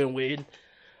here. smoking weed.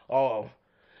 Oh.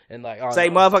 And like, say,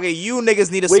 motherfucker, you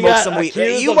niggas need to smoke some weed.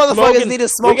 You motherfuckers need to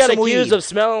smoke some weed. We got accused of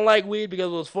smelling like weed because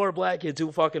it was 4 black kids who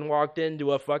fucking walked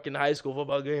into a fucking high school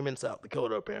football game in South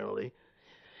Dakota, apparently.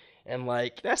 And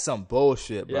like, that's some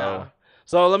bullshit, bro. Yeah.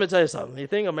 So let me tell you something. You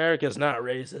think America's not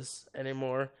racist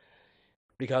anymore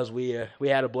because we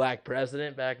had a black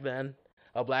president back then,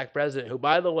 a black president who,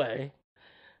 by the way,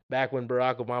 back when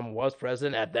Barack Obama was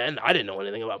president, at then I didn't know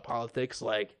anything about politics,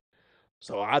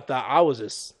 so I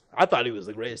thought he was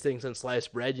the greatest thing since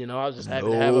sliced bread, I was just happy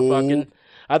to have a fucking...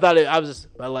 But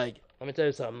let me tell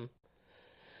you something.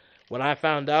 When I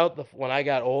found out, when I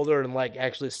got older and,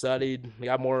 actually studied,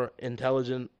 got more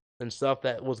intelligent and stuff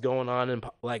that was going on and,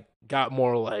 got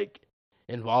more,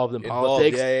 involved in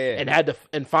politics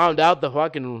and found out the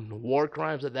fucking war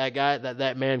crimes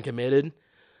that man committed,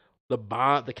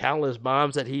 the countless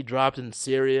bombs that he dropped in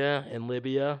Syria and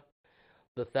Libya,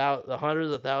 the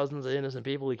hundreds of thousands of innocent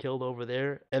people he killed over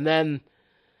there, and then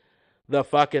the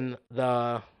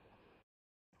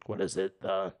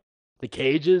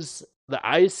cages, the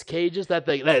ICE cages that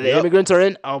the immigrants are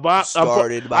in.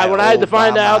 Started by when I had to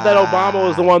find out that Obama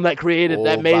was the one that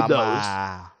made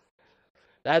those.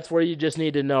 That's where you just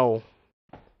need to know.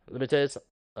 Let me tell you something.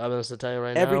 I'm going to tell you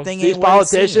right now. These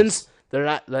politicians, they're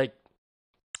not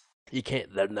you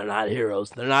can't. They're not heroes.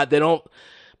 They don't.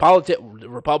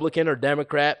 Republican or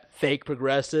Democrat, fake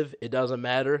progressive, it doesn't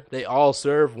matter. They all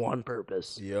serve one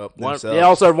purpose. Yep. They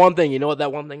all serve one thing. You know what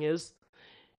that one thing is?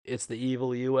 It's the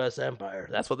evil U.S. empire.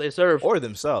 That's what they serve. Or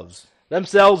themselves.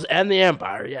 Themselves and the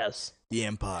empire, yes. The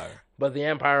empire. But the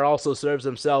empire also serves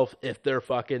themselves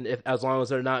as long as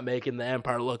they're not making the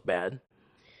empire look bad.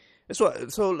 This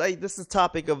is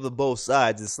topic of the both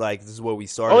sides. It's this is what we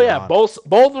started. Oh yeah, on. both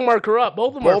of them are corrupt.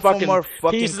 Both of them are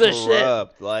fucking pieces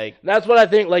corrupt. of shit. That's what I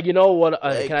think. Can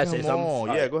I say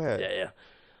something? Yeah, go ahead. Yeah.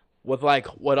 With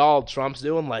what all Trump's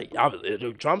doing,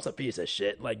 obviously Trump's a piece of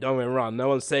shit. Don't get me wrong. No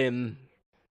one's saying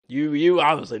you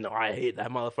obviously know I hate that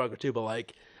motherfucker too.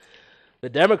 But the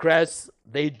Democrats,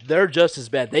 they're just as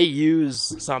bad. They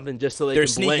use something just so they're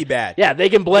sneaky bad. Yeah, they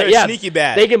can blame. They're sneaky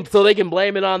bad. They can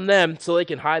blame it on them so they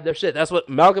can hide their shit. That's what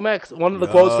Malcolm X. One of the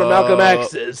quotes from Malcolm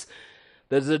X is.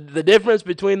 The difference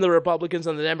between the Republicans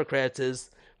and the Democrats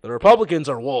is the Republicans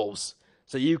are wolves,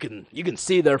 so you can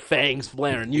see their fangs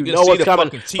flaring. You know what's coming.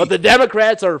 But the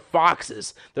Democrats are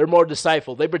foxes. They're more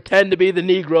deceitful. They pretend to be the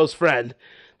Negro's friend.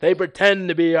 They pretend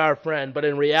to be our friend, but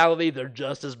in reality, they're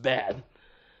just as bad.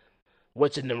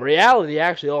 Which in reality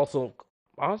actually also,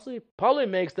 honestly, probably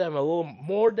makes them a little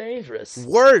more dangerous.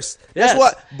 Worse. Yes. That's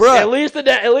what, bro. At least the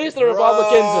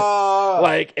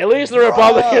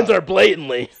Republicans are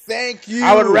blatantly. Thank you.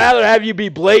 I would rather have you be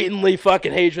blatantly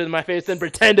fucking hatred in my face than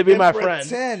pretend to be my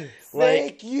friend.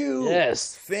 Thank you.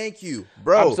 Yes. Thank you,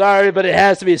 bro. I'm sorry, but it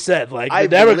has to be said. The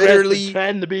Democrats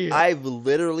pretend to be. I've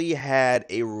literally had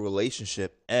a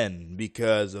relationship end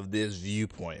because of this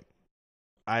viewpoint.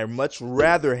 I much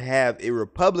rather have a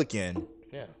Republican.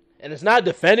 Yeah, and it's not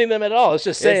defending them at all. It's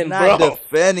just saying, it's not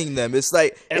defending them. It's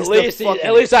at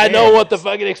least I know what to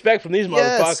fucking expect from these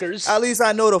motherfuckers. At least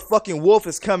I know the fucking wolf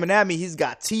is coming at me. He's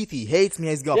got teeth. He hates me.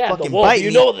 He's gonna fucking wolf, bite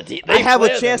me. Know the teeth. I have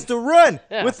a chance to run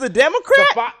with the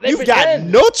Democrat. You've got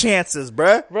no chances,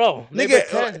 bruh. Bro,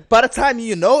 nigga. By the time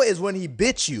you know is when he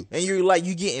bit you, and you're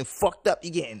you getting fucked up.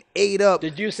 You getting ate up.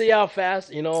 Did you see how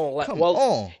fast? Come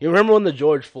on. You remember when the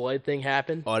George Floyd thing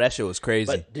happened? Oh, that shit was crazy.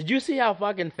 But did you see how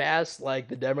fucking fast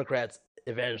the Democrats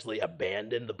eventually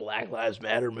abandoned the Black Lives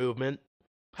Matter movement?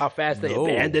 How fast they No.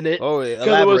 abandoned it. Oh, Because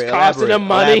it was costing them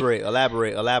money.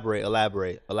 Elaborate on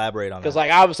Because, that.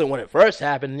 like, obviously, when it first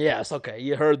happened, yes, okay,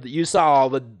 you saw all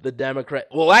the Democrat.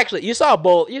 Well, actually, you saw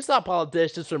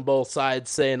politicians from both sides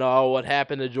saying, "Oh, what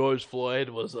happened to George Floyd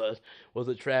was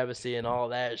a travesty" and all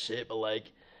that shit. But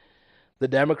like, the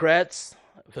Democrats,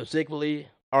 particularly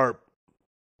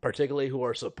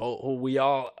who we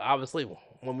all obviously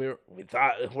when we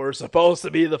thought were supposed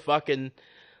to be the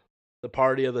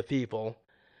party of the people.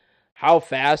 How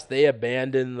fast they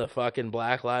abandoned the fucking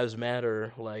Black Lives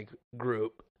Matter like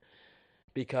group,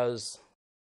 because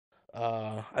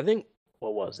I think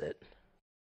what was it?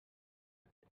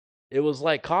 It was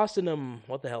like costing them.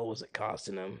 What the hell was it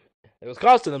costing them? It was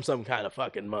costing them some kind of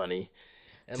fucking money.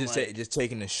 And Just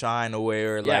taking the shine away,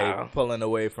 or Yeah. like pulling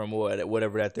away from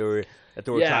whatever that they were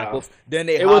Yeah. trying to. Then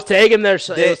they it was taking their.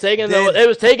 then- It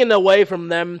was taken away from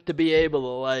them to be able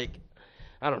to like,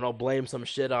 I don't know, blame some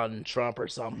shit on Trump or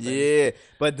something. Yeah,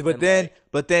 but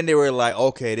then they were like,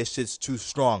 okay, this shit's too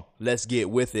strong. Let's get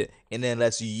with it, and then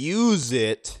let's use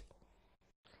it.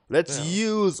 Let's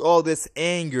use all this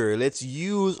anger. Let's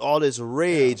use all this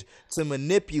rage to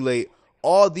manipulate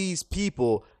all these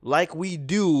people, like we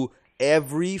do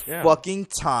every fucking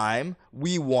time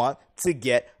we want to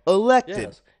get elected.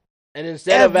 Yes. And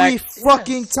instead Every of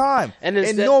fucking time, And and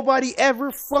instead- nobody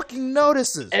ever fucking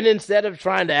notices. And instead of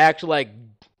trying to actually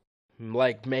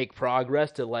like make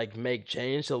progress to like make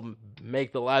change to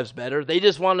make the lives better, they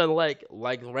just want to like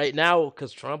right now,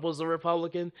 because Trump was a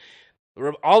Republican.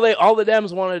 All the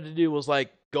Dems wanted to do was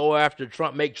like go after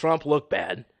Trump, make Trump look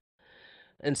bad,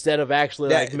 instead of actually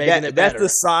like making it better. That's the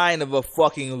sign of a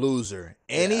fucking loser.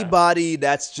 Anybody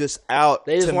that's just out,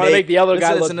 They just to want to make the other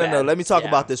guy look No. bad. Let me talk Yeah.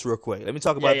 about this real quick. Let me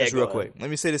talk about this go real ahead. quick. Let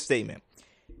me say this statement.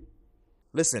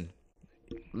 Listen,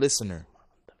 listener.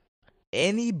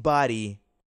 Anybody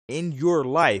in your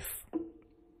life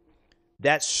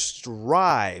that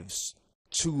strives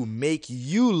to make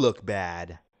you look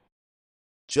bad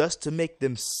just to make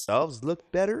themselves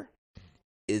look better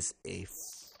is a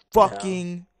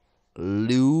fucking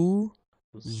loser.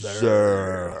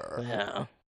 Yeah.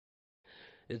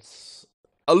 It's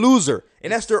A loser.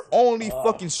 And that's their only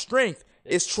fucking strength,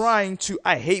 is trying to.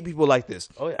 I hate people like this.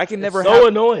 Oh, yeah. I can It's never so have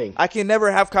annoying. I can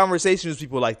never have conversations with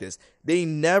people like this. They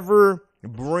never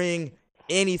bring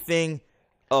anything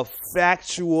of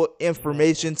factual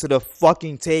information to the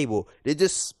fucking table. They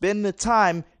just spend the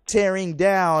time tearing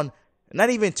down, not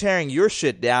even tearing your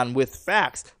shit down with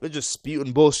facts. They're just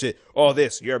spewing bullshit. Oh,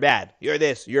 this, you're bad. You're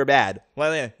this, you're bad.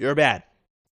 Well, yeah, you're bad.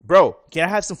 Bro, can I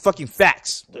have some fucking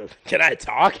facts? Can I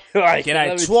talk? Like, Can I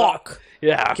let me talk?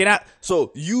 Yeah. Can I?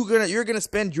 So you're gonna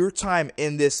spend your time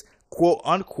in this quote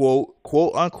unquote.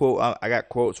 I got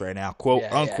quotes right now. Quote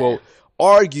Yeah, unquote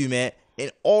argument,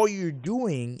 and all you're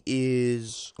doing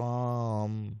is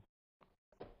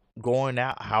going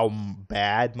out how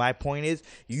bad my point is.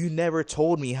 You never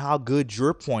told me how good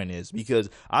your point is, because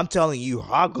I'm telling you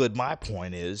how good my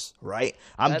point is, right?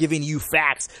 I'm giving you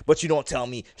facts, but you don't tell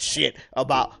me shit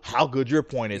about how good your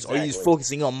point is. Or you're just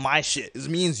focusing on my shit. This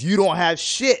means you don't have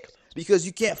shit, because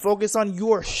you can't focus on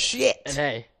your shit. And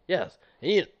hey, yes,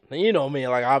 you know me,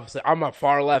 like, obviously, I'm a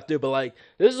far left dude, but, like,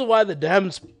 this is why the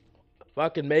Dems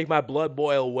fucking make my blood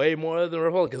boil way more than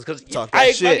Republicans, because I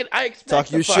expect Talk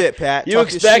your fuck- shit, Pat. You Talk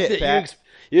your expect shit, it. Pat.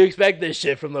 You expect this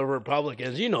shit from the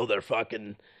Republicans. You know they're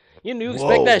fucking. You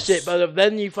expect that shit, but if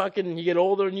then you get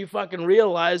older and you fucking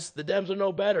realize the Dems are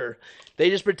no better. They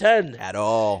just pretend At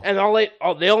all. and all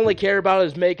they only care about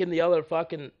is making the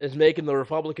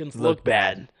Republicans look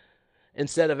bad,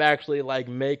 instead of actually like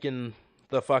making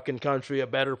the fucking country a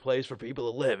better place for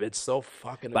people to live. It's so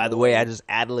fucking. By the way, I just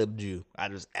ad-libbed you.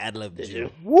 Did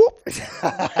you? Whoop.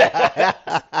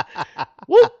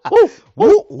 Woo, woo,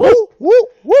 Woo, woo, woo,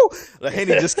 woo. The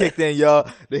Henny just kicked in, y'all.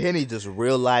 The Henny just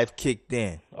real life kicked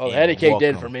in. Oh, And Eddie kicked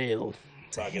in welcome. for me.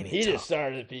 Fucking, he just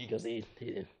started it because he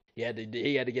had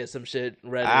to get some shit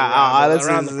ready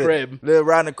around the crib.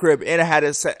 Around the crib, and I had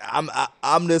to say, I'm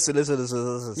listen.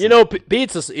 You know,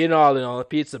 pizza. You know,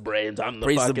 pizza brains. I'm the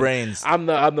Pizza fucking, brains. I'm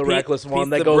the reckless one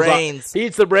that pizza goes brains. off.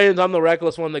 Pizza brains. I'm the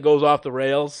reckless one that goes off the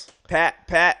rails. Pat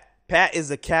is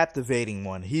the captivating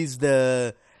one. He's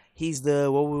the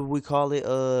what would we call it?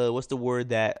 What's the word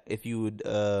that if you would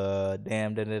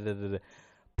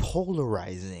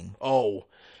polarizing. Oh,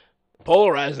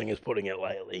 polarizing is putting it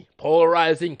lightly.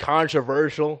 Polarizing,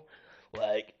 controversial,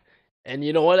 like, and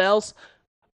you know what else?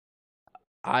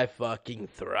 I fucking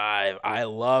thrive. I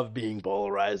love being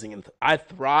polarizing, and I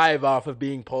thrive off of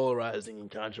being polarizing and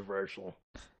controversial.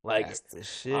 Like, That's the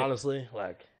shit. honestly,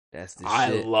 like, That's the I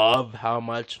shit. love how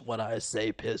much what I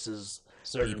say pisses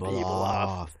certain people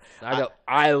off. off.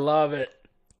 I love it.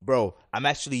 Bro, I'm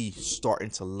actually starting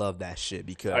to love that shit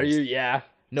because Are you? Yeah.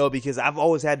 No, because I've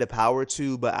always had the power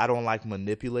to, but I don't like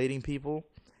manipulating people,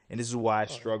 and this is why I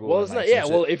struggle. Well, in, it's like, not. some Yeah.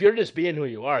 shit. Well, if you're just being who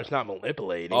you are, it's not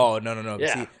manipulating. Oh no!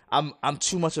 Yeah. See, I'm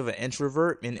too much of an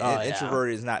introvert, and Oh, an yeah.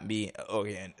 introvert is not me.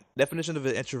 Okay, and definition of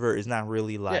an introvert is not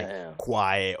really like Yeah.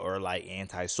 quiet or like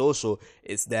antisocial.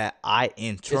 It's that I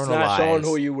internalize. It's not showing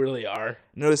who you really are.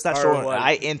 No, it's not or showing. what-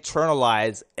 I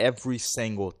internalize every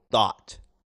single thought.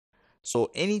 So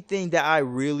anything that I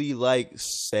really like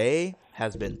say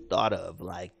has been thought of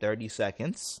like 30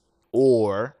 seconds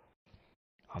or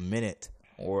a minute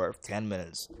or 10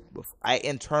 minutes.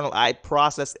 I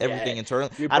process everything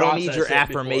internally. you I don't need process your it before-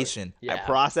 affirmation. I yeah.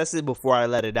 process it before I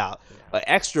let it out. An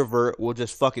extrovert will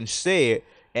just fucking say it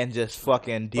and just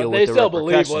fucking deal But they with the still believe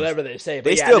repercussions. whatever they say. But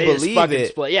They yeah, still just believe fucking it.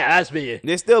 Split. Yeah, that's me.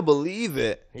 They still believe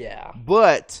it. Yeah.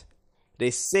 But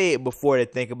they say it before they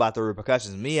think about the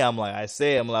repercussions. Me, I'm like,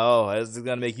 oh, how's this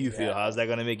gonna make you feel? Yeah. How's that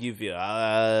gonna make you feel?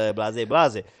 Blase,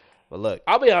 blase. But look,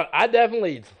 I'll be honest, I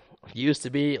definitely used to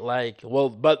be like, well,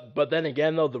 but then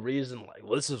again though, the reason like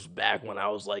this is back when I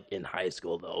was like in high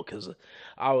school though, because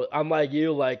I'm like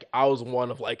you, like I was one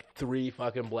of like 3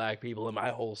 fucking black people in my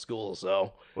whole school.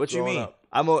 So what you growing mean? up-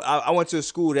 I went to a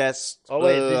school that's Oh,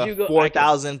 wait, did you go-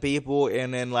 4,000 people,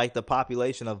 and then like the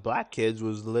population of black kids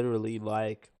was literally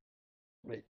like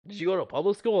Wait, did you go to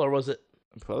public school or was it?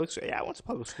 public school. Yeah, I went to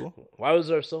public school. Why was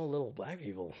there so little black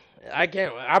people? I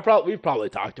can't. We've probably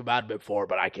talked about it before,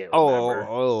 but I can't remember.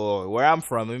 Oh, where I'm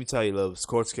from, let me tell you, Lobes.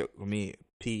 Coach K, me,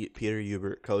 Peter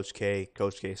Hubert, Coach K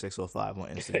 605 on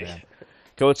Instagram.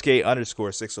 Coach K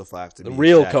 _605 to The be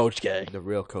real exact. Coach K. The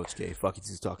real Coach K. Fuck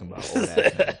he's talking about old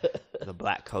ass man. The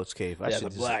black Coach K. If I Yeah, should the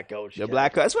just- black Coach The K.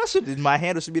 black Coach. That's what my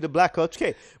handle should be. The black Coach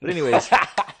K. But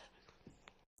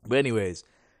anyways,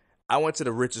 I went to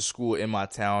the richest school in my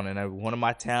town, and one of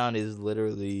my town is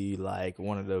literally like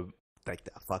one of the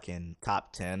fucking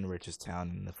top 10 richest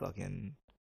town in the fucking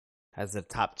has the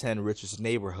top 10 richest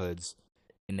neighborhoods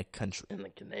in the country. In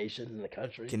the nation, in the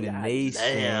country. In the God nation.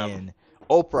 damn.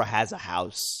 Oprah has a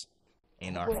house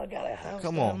in our. Oprah got a house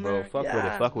Come down on, bro. there. Fuck with it.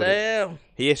 God Fuck with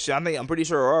it. damn. I'm pretty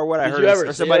sure, or what I Did heard, you ever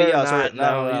or see somebody her or else. not?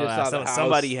 No, you No, just saw the house.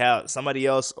 somebody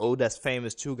else. Oh, that's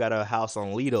famous too. Got a house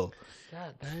on Lido.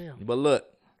 God damn. But look,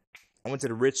 I went to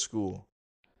the rich school,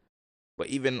 but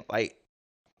even like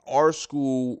our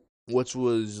school, which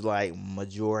was like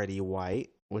majority white,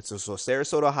 which was so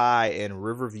Sarasota High and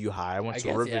Riverview High. I went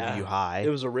to Riverview High. It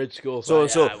was a rich school. So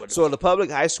yeah, I would- the public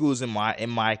high schools in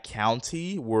my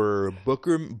county were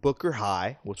Booker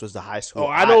High, which was the high school. Oh,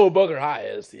 I know what Booker High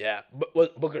is. Yeah.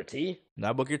 What, Booker T?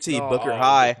 Not Booker T, Oh, Booker oh,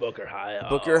 High. Booker High. Oh,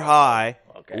 Booker High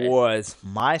okay. was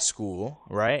my school,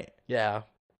 right? Yeah.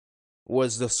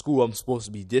 Was the school I'm supposed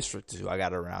to be district to. I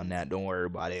got around that. Don't worry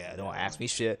about it. Don't ask me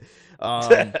shit.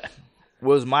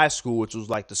 Was my school, which was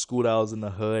like the school that was in the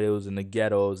hood. It was in the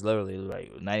ghetto. It was literally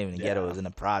like not even the ghetto. It was in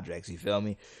the projects. You feel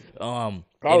me? And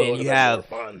Probably then would've you been have,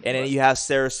 more fun, and then but- you have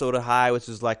Sarasota High, which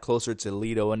is like closer to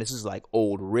Lido, and this is like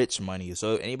old rich money.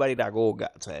 So anybody that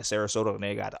got to Sarasota,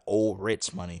 they got the old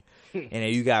rich money, and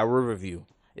then you got Riverview.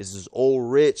 It's just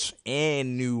old rich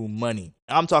and new money.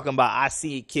 I'm talking about. I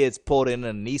see kids pulled in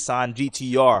a Nissan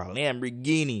GTR,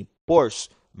 Lamborghini, Porsche.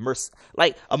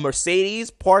 Like a Mercedes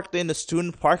parked in the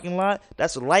student parking lot.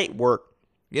 That's light work.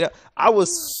 You know, I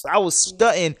was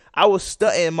stunting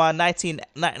my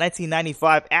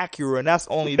 1995 Acura, and that's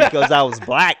only because I was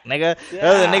black, nigga.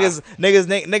 Other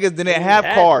niggas didn't have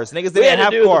cars. Niggas didn't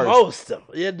have cars.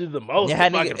 You had to do the most. You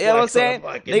know what I'm saying?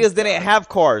 Niggas didn't have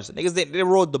cars. Niggas they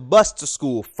rode the bus to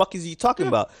school. Fuck is you talking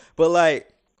about? But like,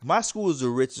 my school is the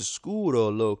richest school though,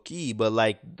 low key. But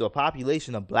like, the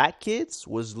population of black kids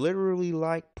was literally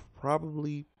like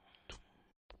probably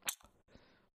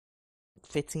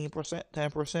 15%,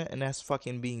 10%, and that's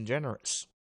fucking being generous.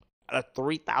 Out of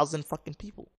 3,000 fucking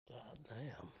people. God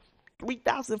damn.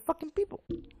 3,000 fucking people.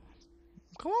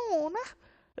 Come on, nah.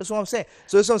 That's what I'm saying.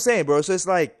 So that's what I'm saying, bro. So it's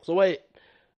like, So wait,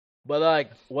 but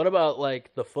like, what about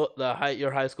like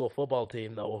your high school football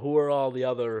team though? Who are all the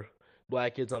other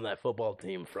black kids on that football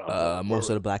team from? most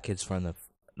of the black kids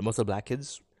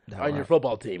that on your were-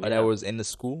 football team. that yeah. was in the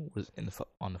school was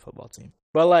on the football team.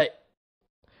 But like,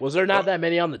 was there not that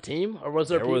many on the team, or was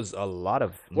there? There was a lot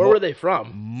of. Where were they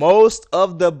from? Most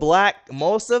of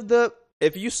the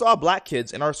if you saw black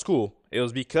kids in our school, it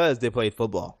was because they played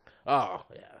football. Oh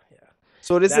yeah.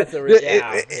 So this That's is, a re-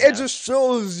 yeah, it yeah. just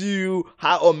shows you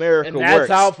how America And that's works.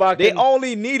 how fucking- they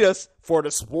only need us for the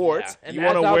sports. Yeah, and You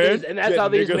that's want to how win? these- and that's Get how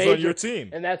these niggas major on your team.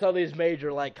 And that's how these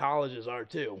major like colleges are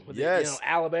too. With the, Yes.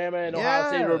 Alabama and Ohio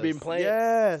State are being played.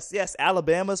 Yes.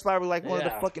 Alabama's probably like one of the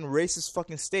Yeah. fucking racist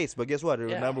fucking states, but guess what? They're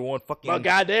the Yeah. number one fucking. But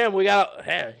goddamn, we got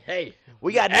hey.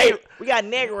 we got Hey.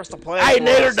 niggers to play. Hey for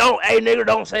nigger,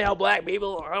 don't say how black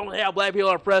people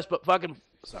are oppressed, but fucking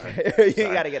sorry. us. You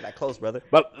gotta get that close, brother.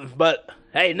 But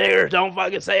hey niggers, don't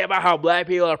fucking say about how black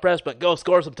people are oppressed, but go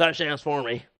score some touchdowns for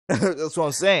me. That's what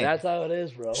I'm saying. That's how it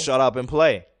is, bro. Shut up and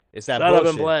play. It's that Shut bullshit. up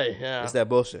and play. Yeah. It's that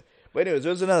bullshit. But anyways,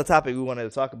 there's another topic we wanted to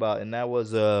talk about, and that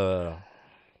was yeah,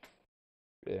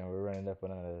 we're running up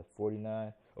on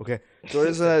 49. Okay, so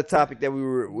there's another topic that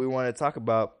we wanted to talk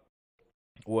about.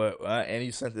 What and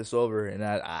you sent this over, and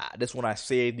I this one I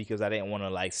saved because I didn't want to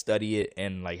like study it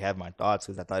and like have my thoughts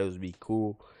because I thought it would be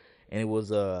cool, and it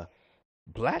was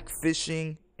black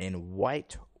fishing and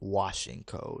whitewashing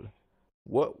code.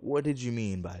 What did you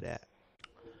mean by that?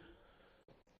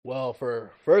 Well, the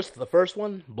first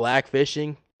one, black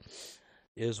fishing,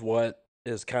 is what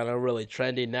is kind of really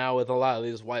trendy now with a lot of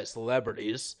these white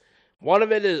celebrities. One of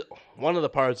the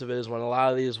parts of it is when a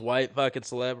lot of these white fucking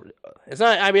celebrities.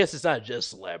 I guess it's not just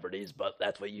celebrities, but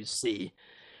that's what you see,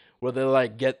 where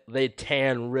they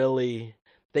tan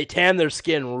their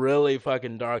skin really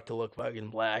fucking dark to look fucking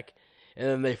black, and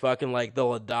then they fucking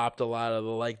they'll adopt a lot of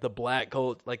the black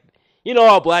coat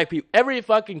how black people, every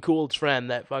fucking cool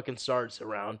trend that fucking starts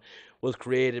around was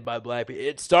created by black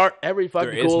people. Every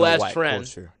fucking cool ass trend.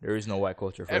 Culture. There is no white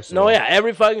culture. First of No, all. yeah,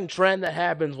 every fucking trend that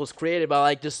happens was created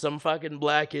by just some fucking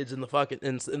black kids in the fucking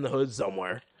in the hood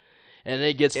somewhere, and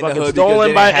it gets In the fucking hood because stolen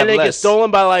they by didn't have and they get less. stolen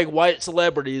by white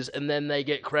celebrities, and then they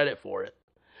get credit for it,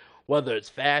 whether it's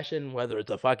fashion, whether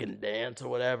it's a fucking dance or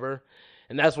whatever.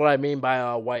 And that's what I mean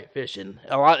by white fishing.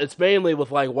 It's mainly with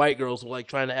white girls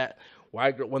trying to act.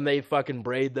 When they fucking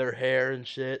braid their hair and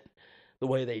shit,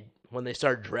 when they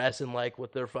start dressing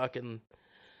with their fucking,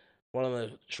 one of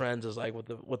the trends is with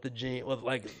the jean with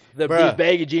the Bruh.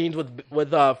 baggy jeans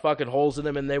with fucking holes in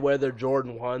them, and they wear their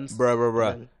Jordan 1s.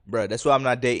 Bruh. That's why I'm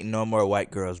not dating no more white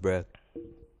girls, bruh.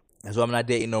 That's why I'm not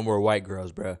dating no more white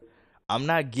girls, bruh. I'm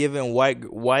not giving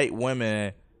white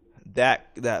women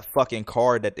that fucking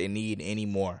card that they need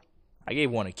anymore. I gave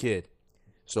one a kid,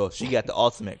 so she got the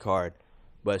ultimate card.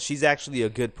 But she's actually a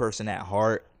good person at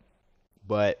heart.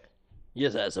 But You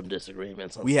just had some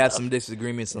disagreements. we had some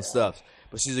disagreements and stuff.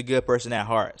 But she's a good person at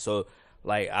heart. So,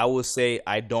 I would say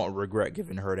I don't regret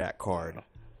giving her that card.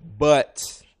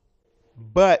 But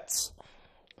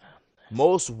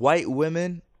most white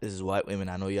women, this is white women.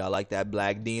 I know y'all like that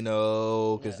Black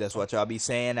Dino because that's what y'all be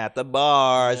saying at the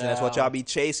bars, and that's what y'all be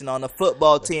chasing on the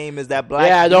football team. Is that Black?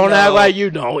 Yeah, don't Dino. act like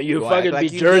you don't. You Don't fucking act like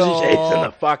be you jersey don't. chasing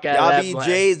the fuck out Y'all of that be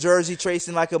black. jersey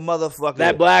tracing like a motherfucker.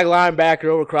 That black linebacker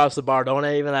over across the bar. Don't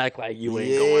even act like you ain't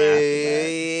going after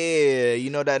that. Yeah, you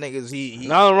know that nigga's he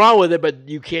Nothing wrong with it, but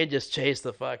you can't just chase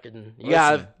the fucking. You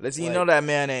gotta. Listen, you know that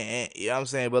man ain't you know what I'm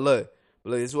saying? But look,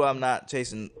 this is why I'm not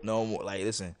chasing no more.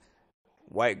 Listen,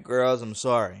 white girls, I'm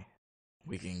sorry.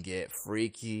 We can get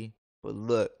freaky, but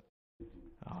look,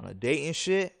 on a dating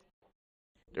shit,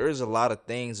 there's a lot of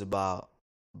things about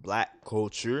black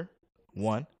culture,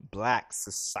 1, black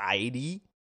society,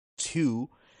 2,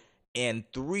 and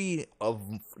 3 of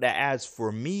that adds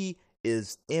for me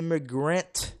is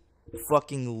immigrant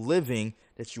fucking living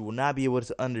that you will not be able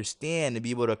to understand and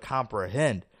be able to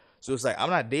comprehend. So it's I'm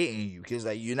not dating you because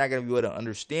you're not gonna be able to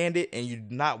understand it, and you're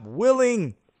not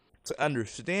willing to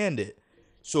understand it.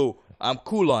 So I'm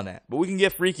cool on that, but we can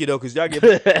get freaky though, cause y'all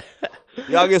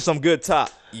get some good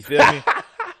top. You feel me?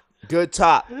 Good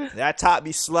top. That top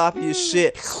be sloppy as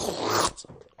shit.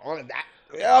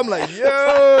 Yeah, I'm like,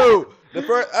 yo. The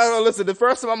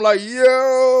first time I'm like, yo.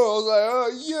 I was like,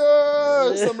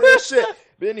 oh yeah, some real shit.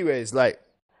 But anyways,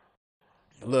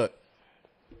 look.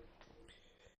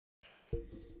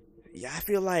 Yeah, I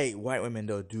feel like white women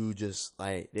though do just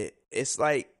it's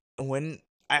when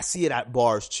I see it at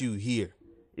bars too here.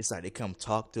 It's they come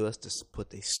talk to us to put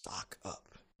their stock up.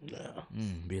 Yeah.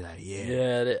 Be like,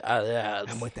 yeah. Yeah.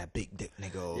 I'm with that big dick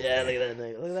nigga over Yeah, there. look at that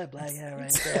nigga. Look at that black guy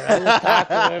right there. I just talked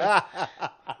to him.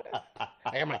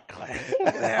 I got my class.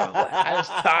 I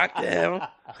just talked to him.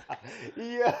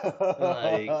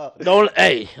 Yeah.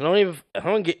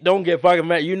 Don't get fucking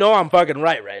mad. You know I'm fucking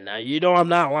right now. You know I'm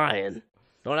not lying.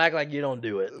 Don't act like you don't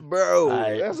do it. Bro,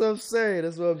 Alright. that's what I'm saying.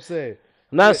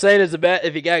 I'm not saying it's a bad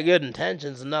if you got good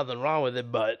intentions, there's nothing wrong with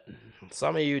it, but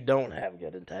some of you don't have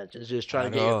good intentions. Just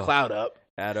trying to get your clout up.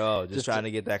 At all. Just trying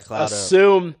to get that clout up.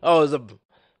 Assume,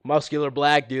 muscular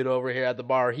black dude over here at the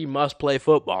bar, he must play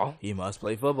football. He must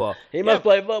play football. He must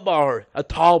play football. Or a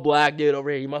tall black dude over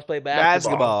here, he must play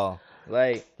basketball.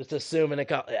 Like, Just assuming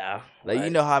yeah. like, you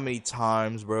know how many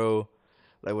times, bro,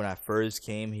 like when I first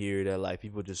came here, that like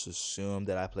people just assumed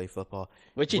that I play football.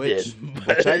 Which you did.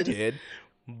 Which I did.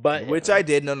 But Which I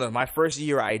did. No, my first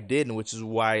year I didn't, which is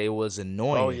why it was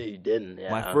annoying. Oh, yeah, you didn't. Yeah.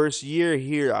 My first year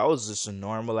here, I was just a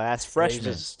normal ass Yeah, you're freshman.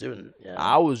 just a student. Yeah.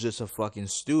 I was just a fucking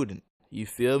student. You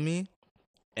feel me?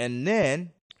 And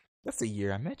then that's the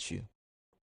year I met you.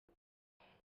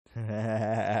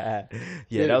 Yeah,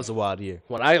 Dude. that was a wild year.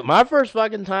 When my first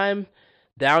fucking time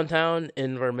downtown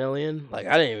in Vermilion, like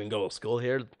I didn't even go to school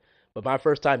here, but my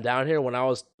first time down here when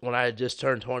I had just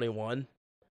turned 21,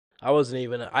 I wasn't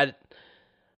even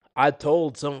I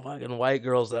told some fucking white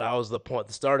girls that I was the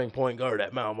starting point guard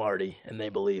at Mount Marty, and they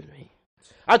believed me.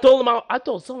 I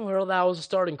told some girl that I was a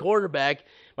starting quarterback.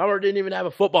 My mom didn't even have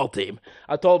a football team.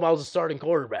 I told them I was a starting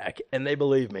quarterback, and they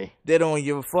believed me. They don't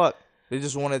give a fuck. They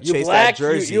just want to You chase black, that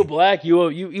jersey. you black,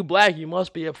 you black. You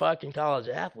must be a fucking college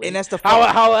athlete. And that's the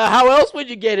how else would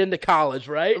you get into college,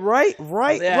 right? Right.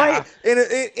 Yeah.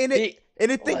 And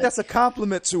they think Like- that's a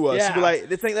compliment to us. Yeah. Like,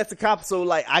 they think that's a compliment. So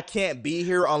like, I can't be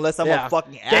here unless I'm a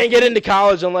fucking athlete. Can't get into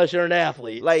college unless you're an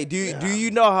athlete. Like, do you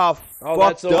know how that's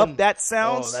fucked the up one- that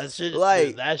sounds? that shit, like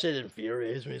dude, that shit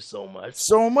infuriates me so much.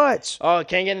 so much, Oh,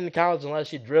 can't get into college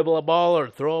unless you dribble a ball or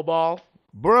throw a ball.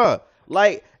 bruh.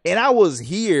 Like, and I was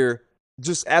here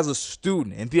just as a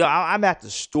student, and I'm at the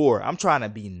store. I'm trying to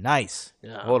be nice.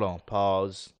 Yeah. Hold on,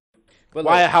 pause. But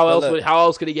Why? look, How but else? look, How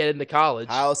else could he get into college?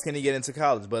 how else can he get into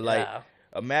college? But like, Yeah.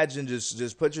 imagine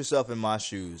just put yourself in my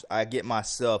shoes. I get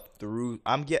myself through.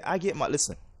 I get my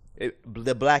listen.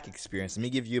 The black experience. Let me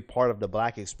give you a part of the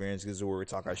black experience because where we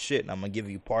talk our shit, and I'm gonna give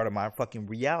you part of my fucking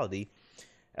reality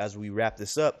as we wrap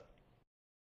this up.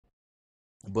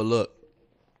 But look,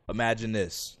 imagine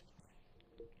this.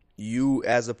 You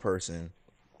as a person,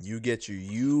 you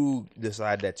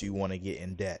decide that you want to get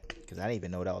in debt, because I didn't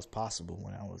even know that was possible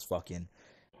when I was fucking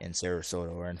in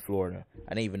Sarasota or in Florida.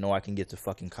 I didn't even know I can get to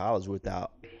fucking college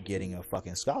without getting a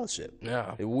fucking scholarship.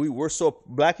 Yeah.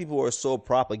 Black people are so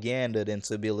propagandaed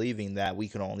into believing that we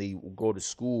can only go to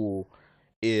school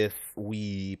if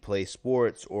we play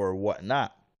sports or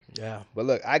whatnot. Yeah. But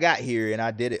look, I got here and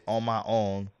I did it on my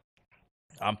own.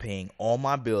 I'm paying all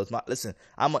my bills. Listen,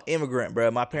 I'm an immigrant, bro.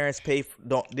 My parents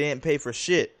didn't pay for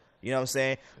shit. You know what I'm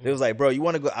saying? It was like, bro, you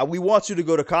want to go? We want you to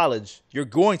go to college. You're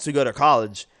going to go to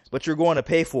college, but you're going to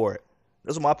pay for it.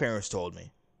 That's what my parents told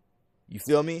me. You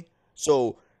feel me?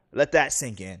 So let that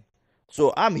sink in.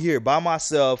 So I'm here by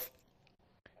myself.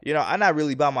 You know, I'm not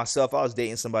really by myself. I was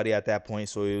dating somebody at that point,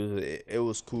 so it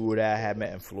was cool that I had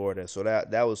met in Florida. So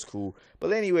that was cool.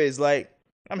 But anyways, like,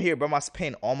 I'm here by myself,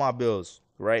 paying all my bills.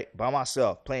 Right, by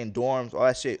myself, paying dorms, all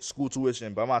that shit, school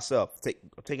tuition by myself,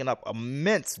 taking up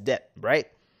immense debt, right?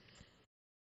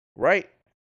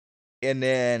 And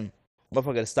then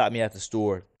motherfucker stopped me at the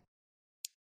store.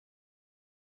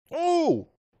 Oh,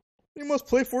 you must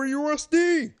play for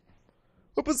USD.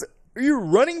 What was it? Are you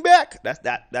running back? That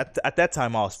at that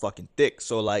time I was fucking thick,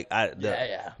 so like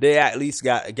they at least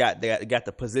got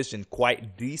the position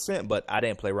quite decent, but I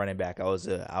didn't play running back. I was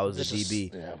a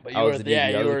DB. Yeah, but I was a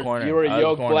DB. I was a corner. you were a I was a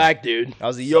yoked corner. black dude. I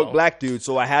was a yoked black dude,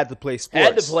 so I had to play sports.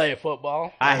 Had to play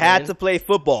football. I had to play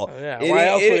football. Yeah, why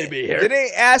else would he be here? They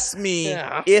didn't ask me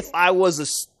Yeah. if I was a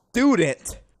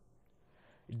student.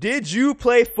 Did you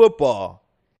play football?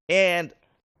 And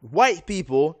white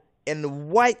people in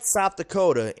white South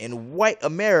Dakota, in white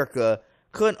America,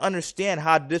 couldn't understand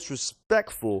how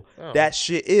disrespectful that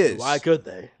shit is. Why could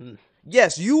they?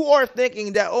 Yes, you are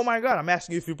thinking that, oh my God, I'm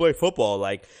asking you if you play football.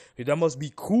 Like, that must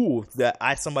be cool that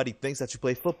somebody thinks that you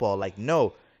play football. Like,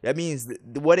 no. That means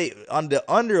the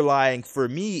underlying for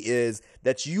me is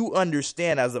that you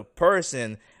understand as a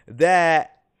person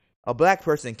that a black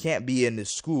person can't be in the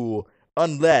school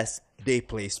unless they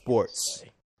play sports.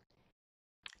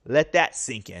 Let that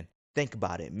sink in. Think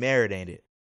about it. Marinate it.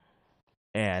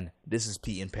 And this is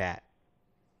Pete and Pat.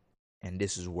 And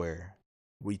this is where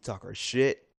we talk our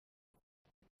shit.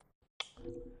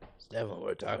 It's definitely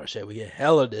we're talking shit. We get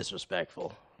hella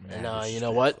disrespectful. And you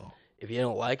know what? If you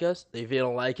don't like us, if you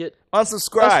don't like it,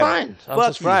 unsubscribe. that's fine. Fuck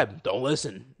Unsubscribe. Don't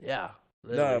listen. Yeah.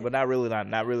 No, but not really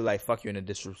like fuck you in a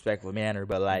disrespectful manner,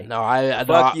 but like No, I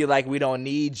fuck you like we don't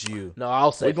need you. No,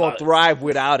 I'll say We're gonna fuck- thrive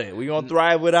without it. We're gonna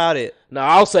thrive without it. No,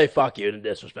 I'll say fuck you in a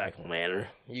disrespectful manner.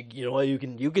 You know what you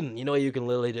can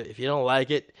literally do if you don't like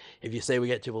it. If you say we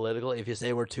get too political, if you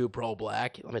say we're too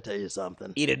pro-black, let me tell you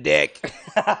something. Eat a dick.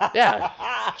 Yeah,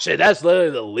 shit. That's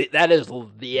literally that is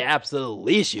the absolute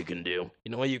least you can do.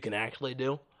 You know what you can actually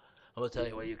do? I'm gonna tell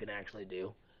you what you can actually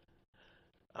do.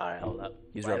 All right, hold up.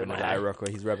 He's Right rubbing in my his eye eye. real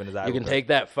quick. He's rubbing his eye. You real can quick. take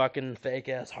that fucking fake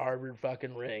ass Harvard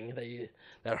fucking ring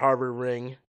that Harvard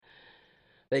ring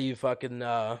that you fucking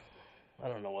I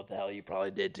don't know what the hell you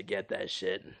probably did to get that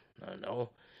shit. I don't know.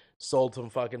 Sold some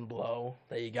fucking blow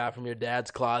that you got from your dad's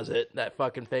closet. That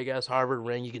fucking fake ass Harvard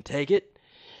ring. You can take it.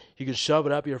 You can shove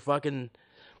it up your fucking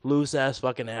loose ass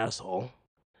fucking asshole.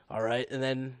 All right, and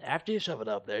then after you shove it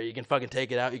up there, you can fucking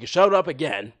take it out. You can shove it up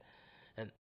again. And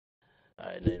all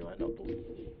right, now you know I don't believe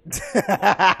me.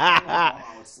 I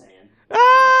was saying.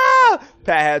 Ah!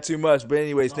 Pat had too much. But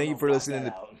anyways, thank you for listening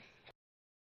to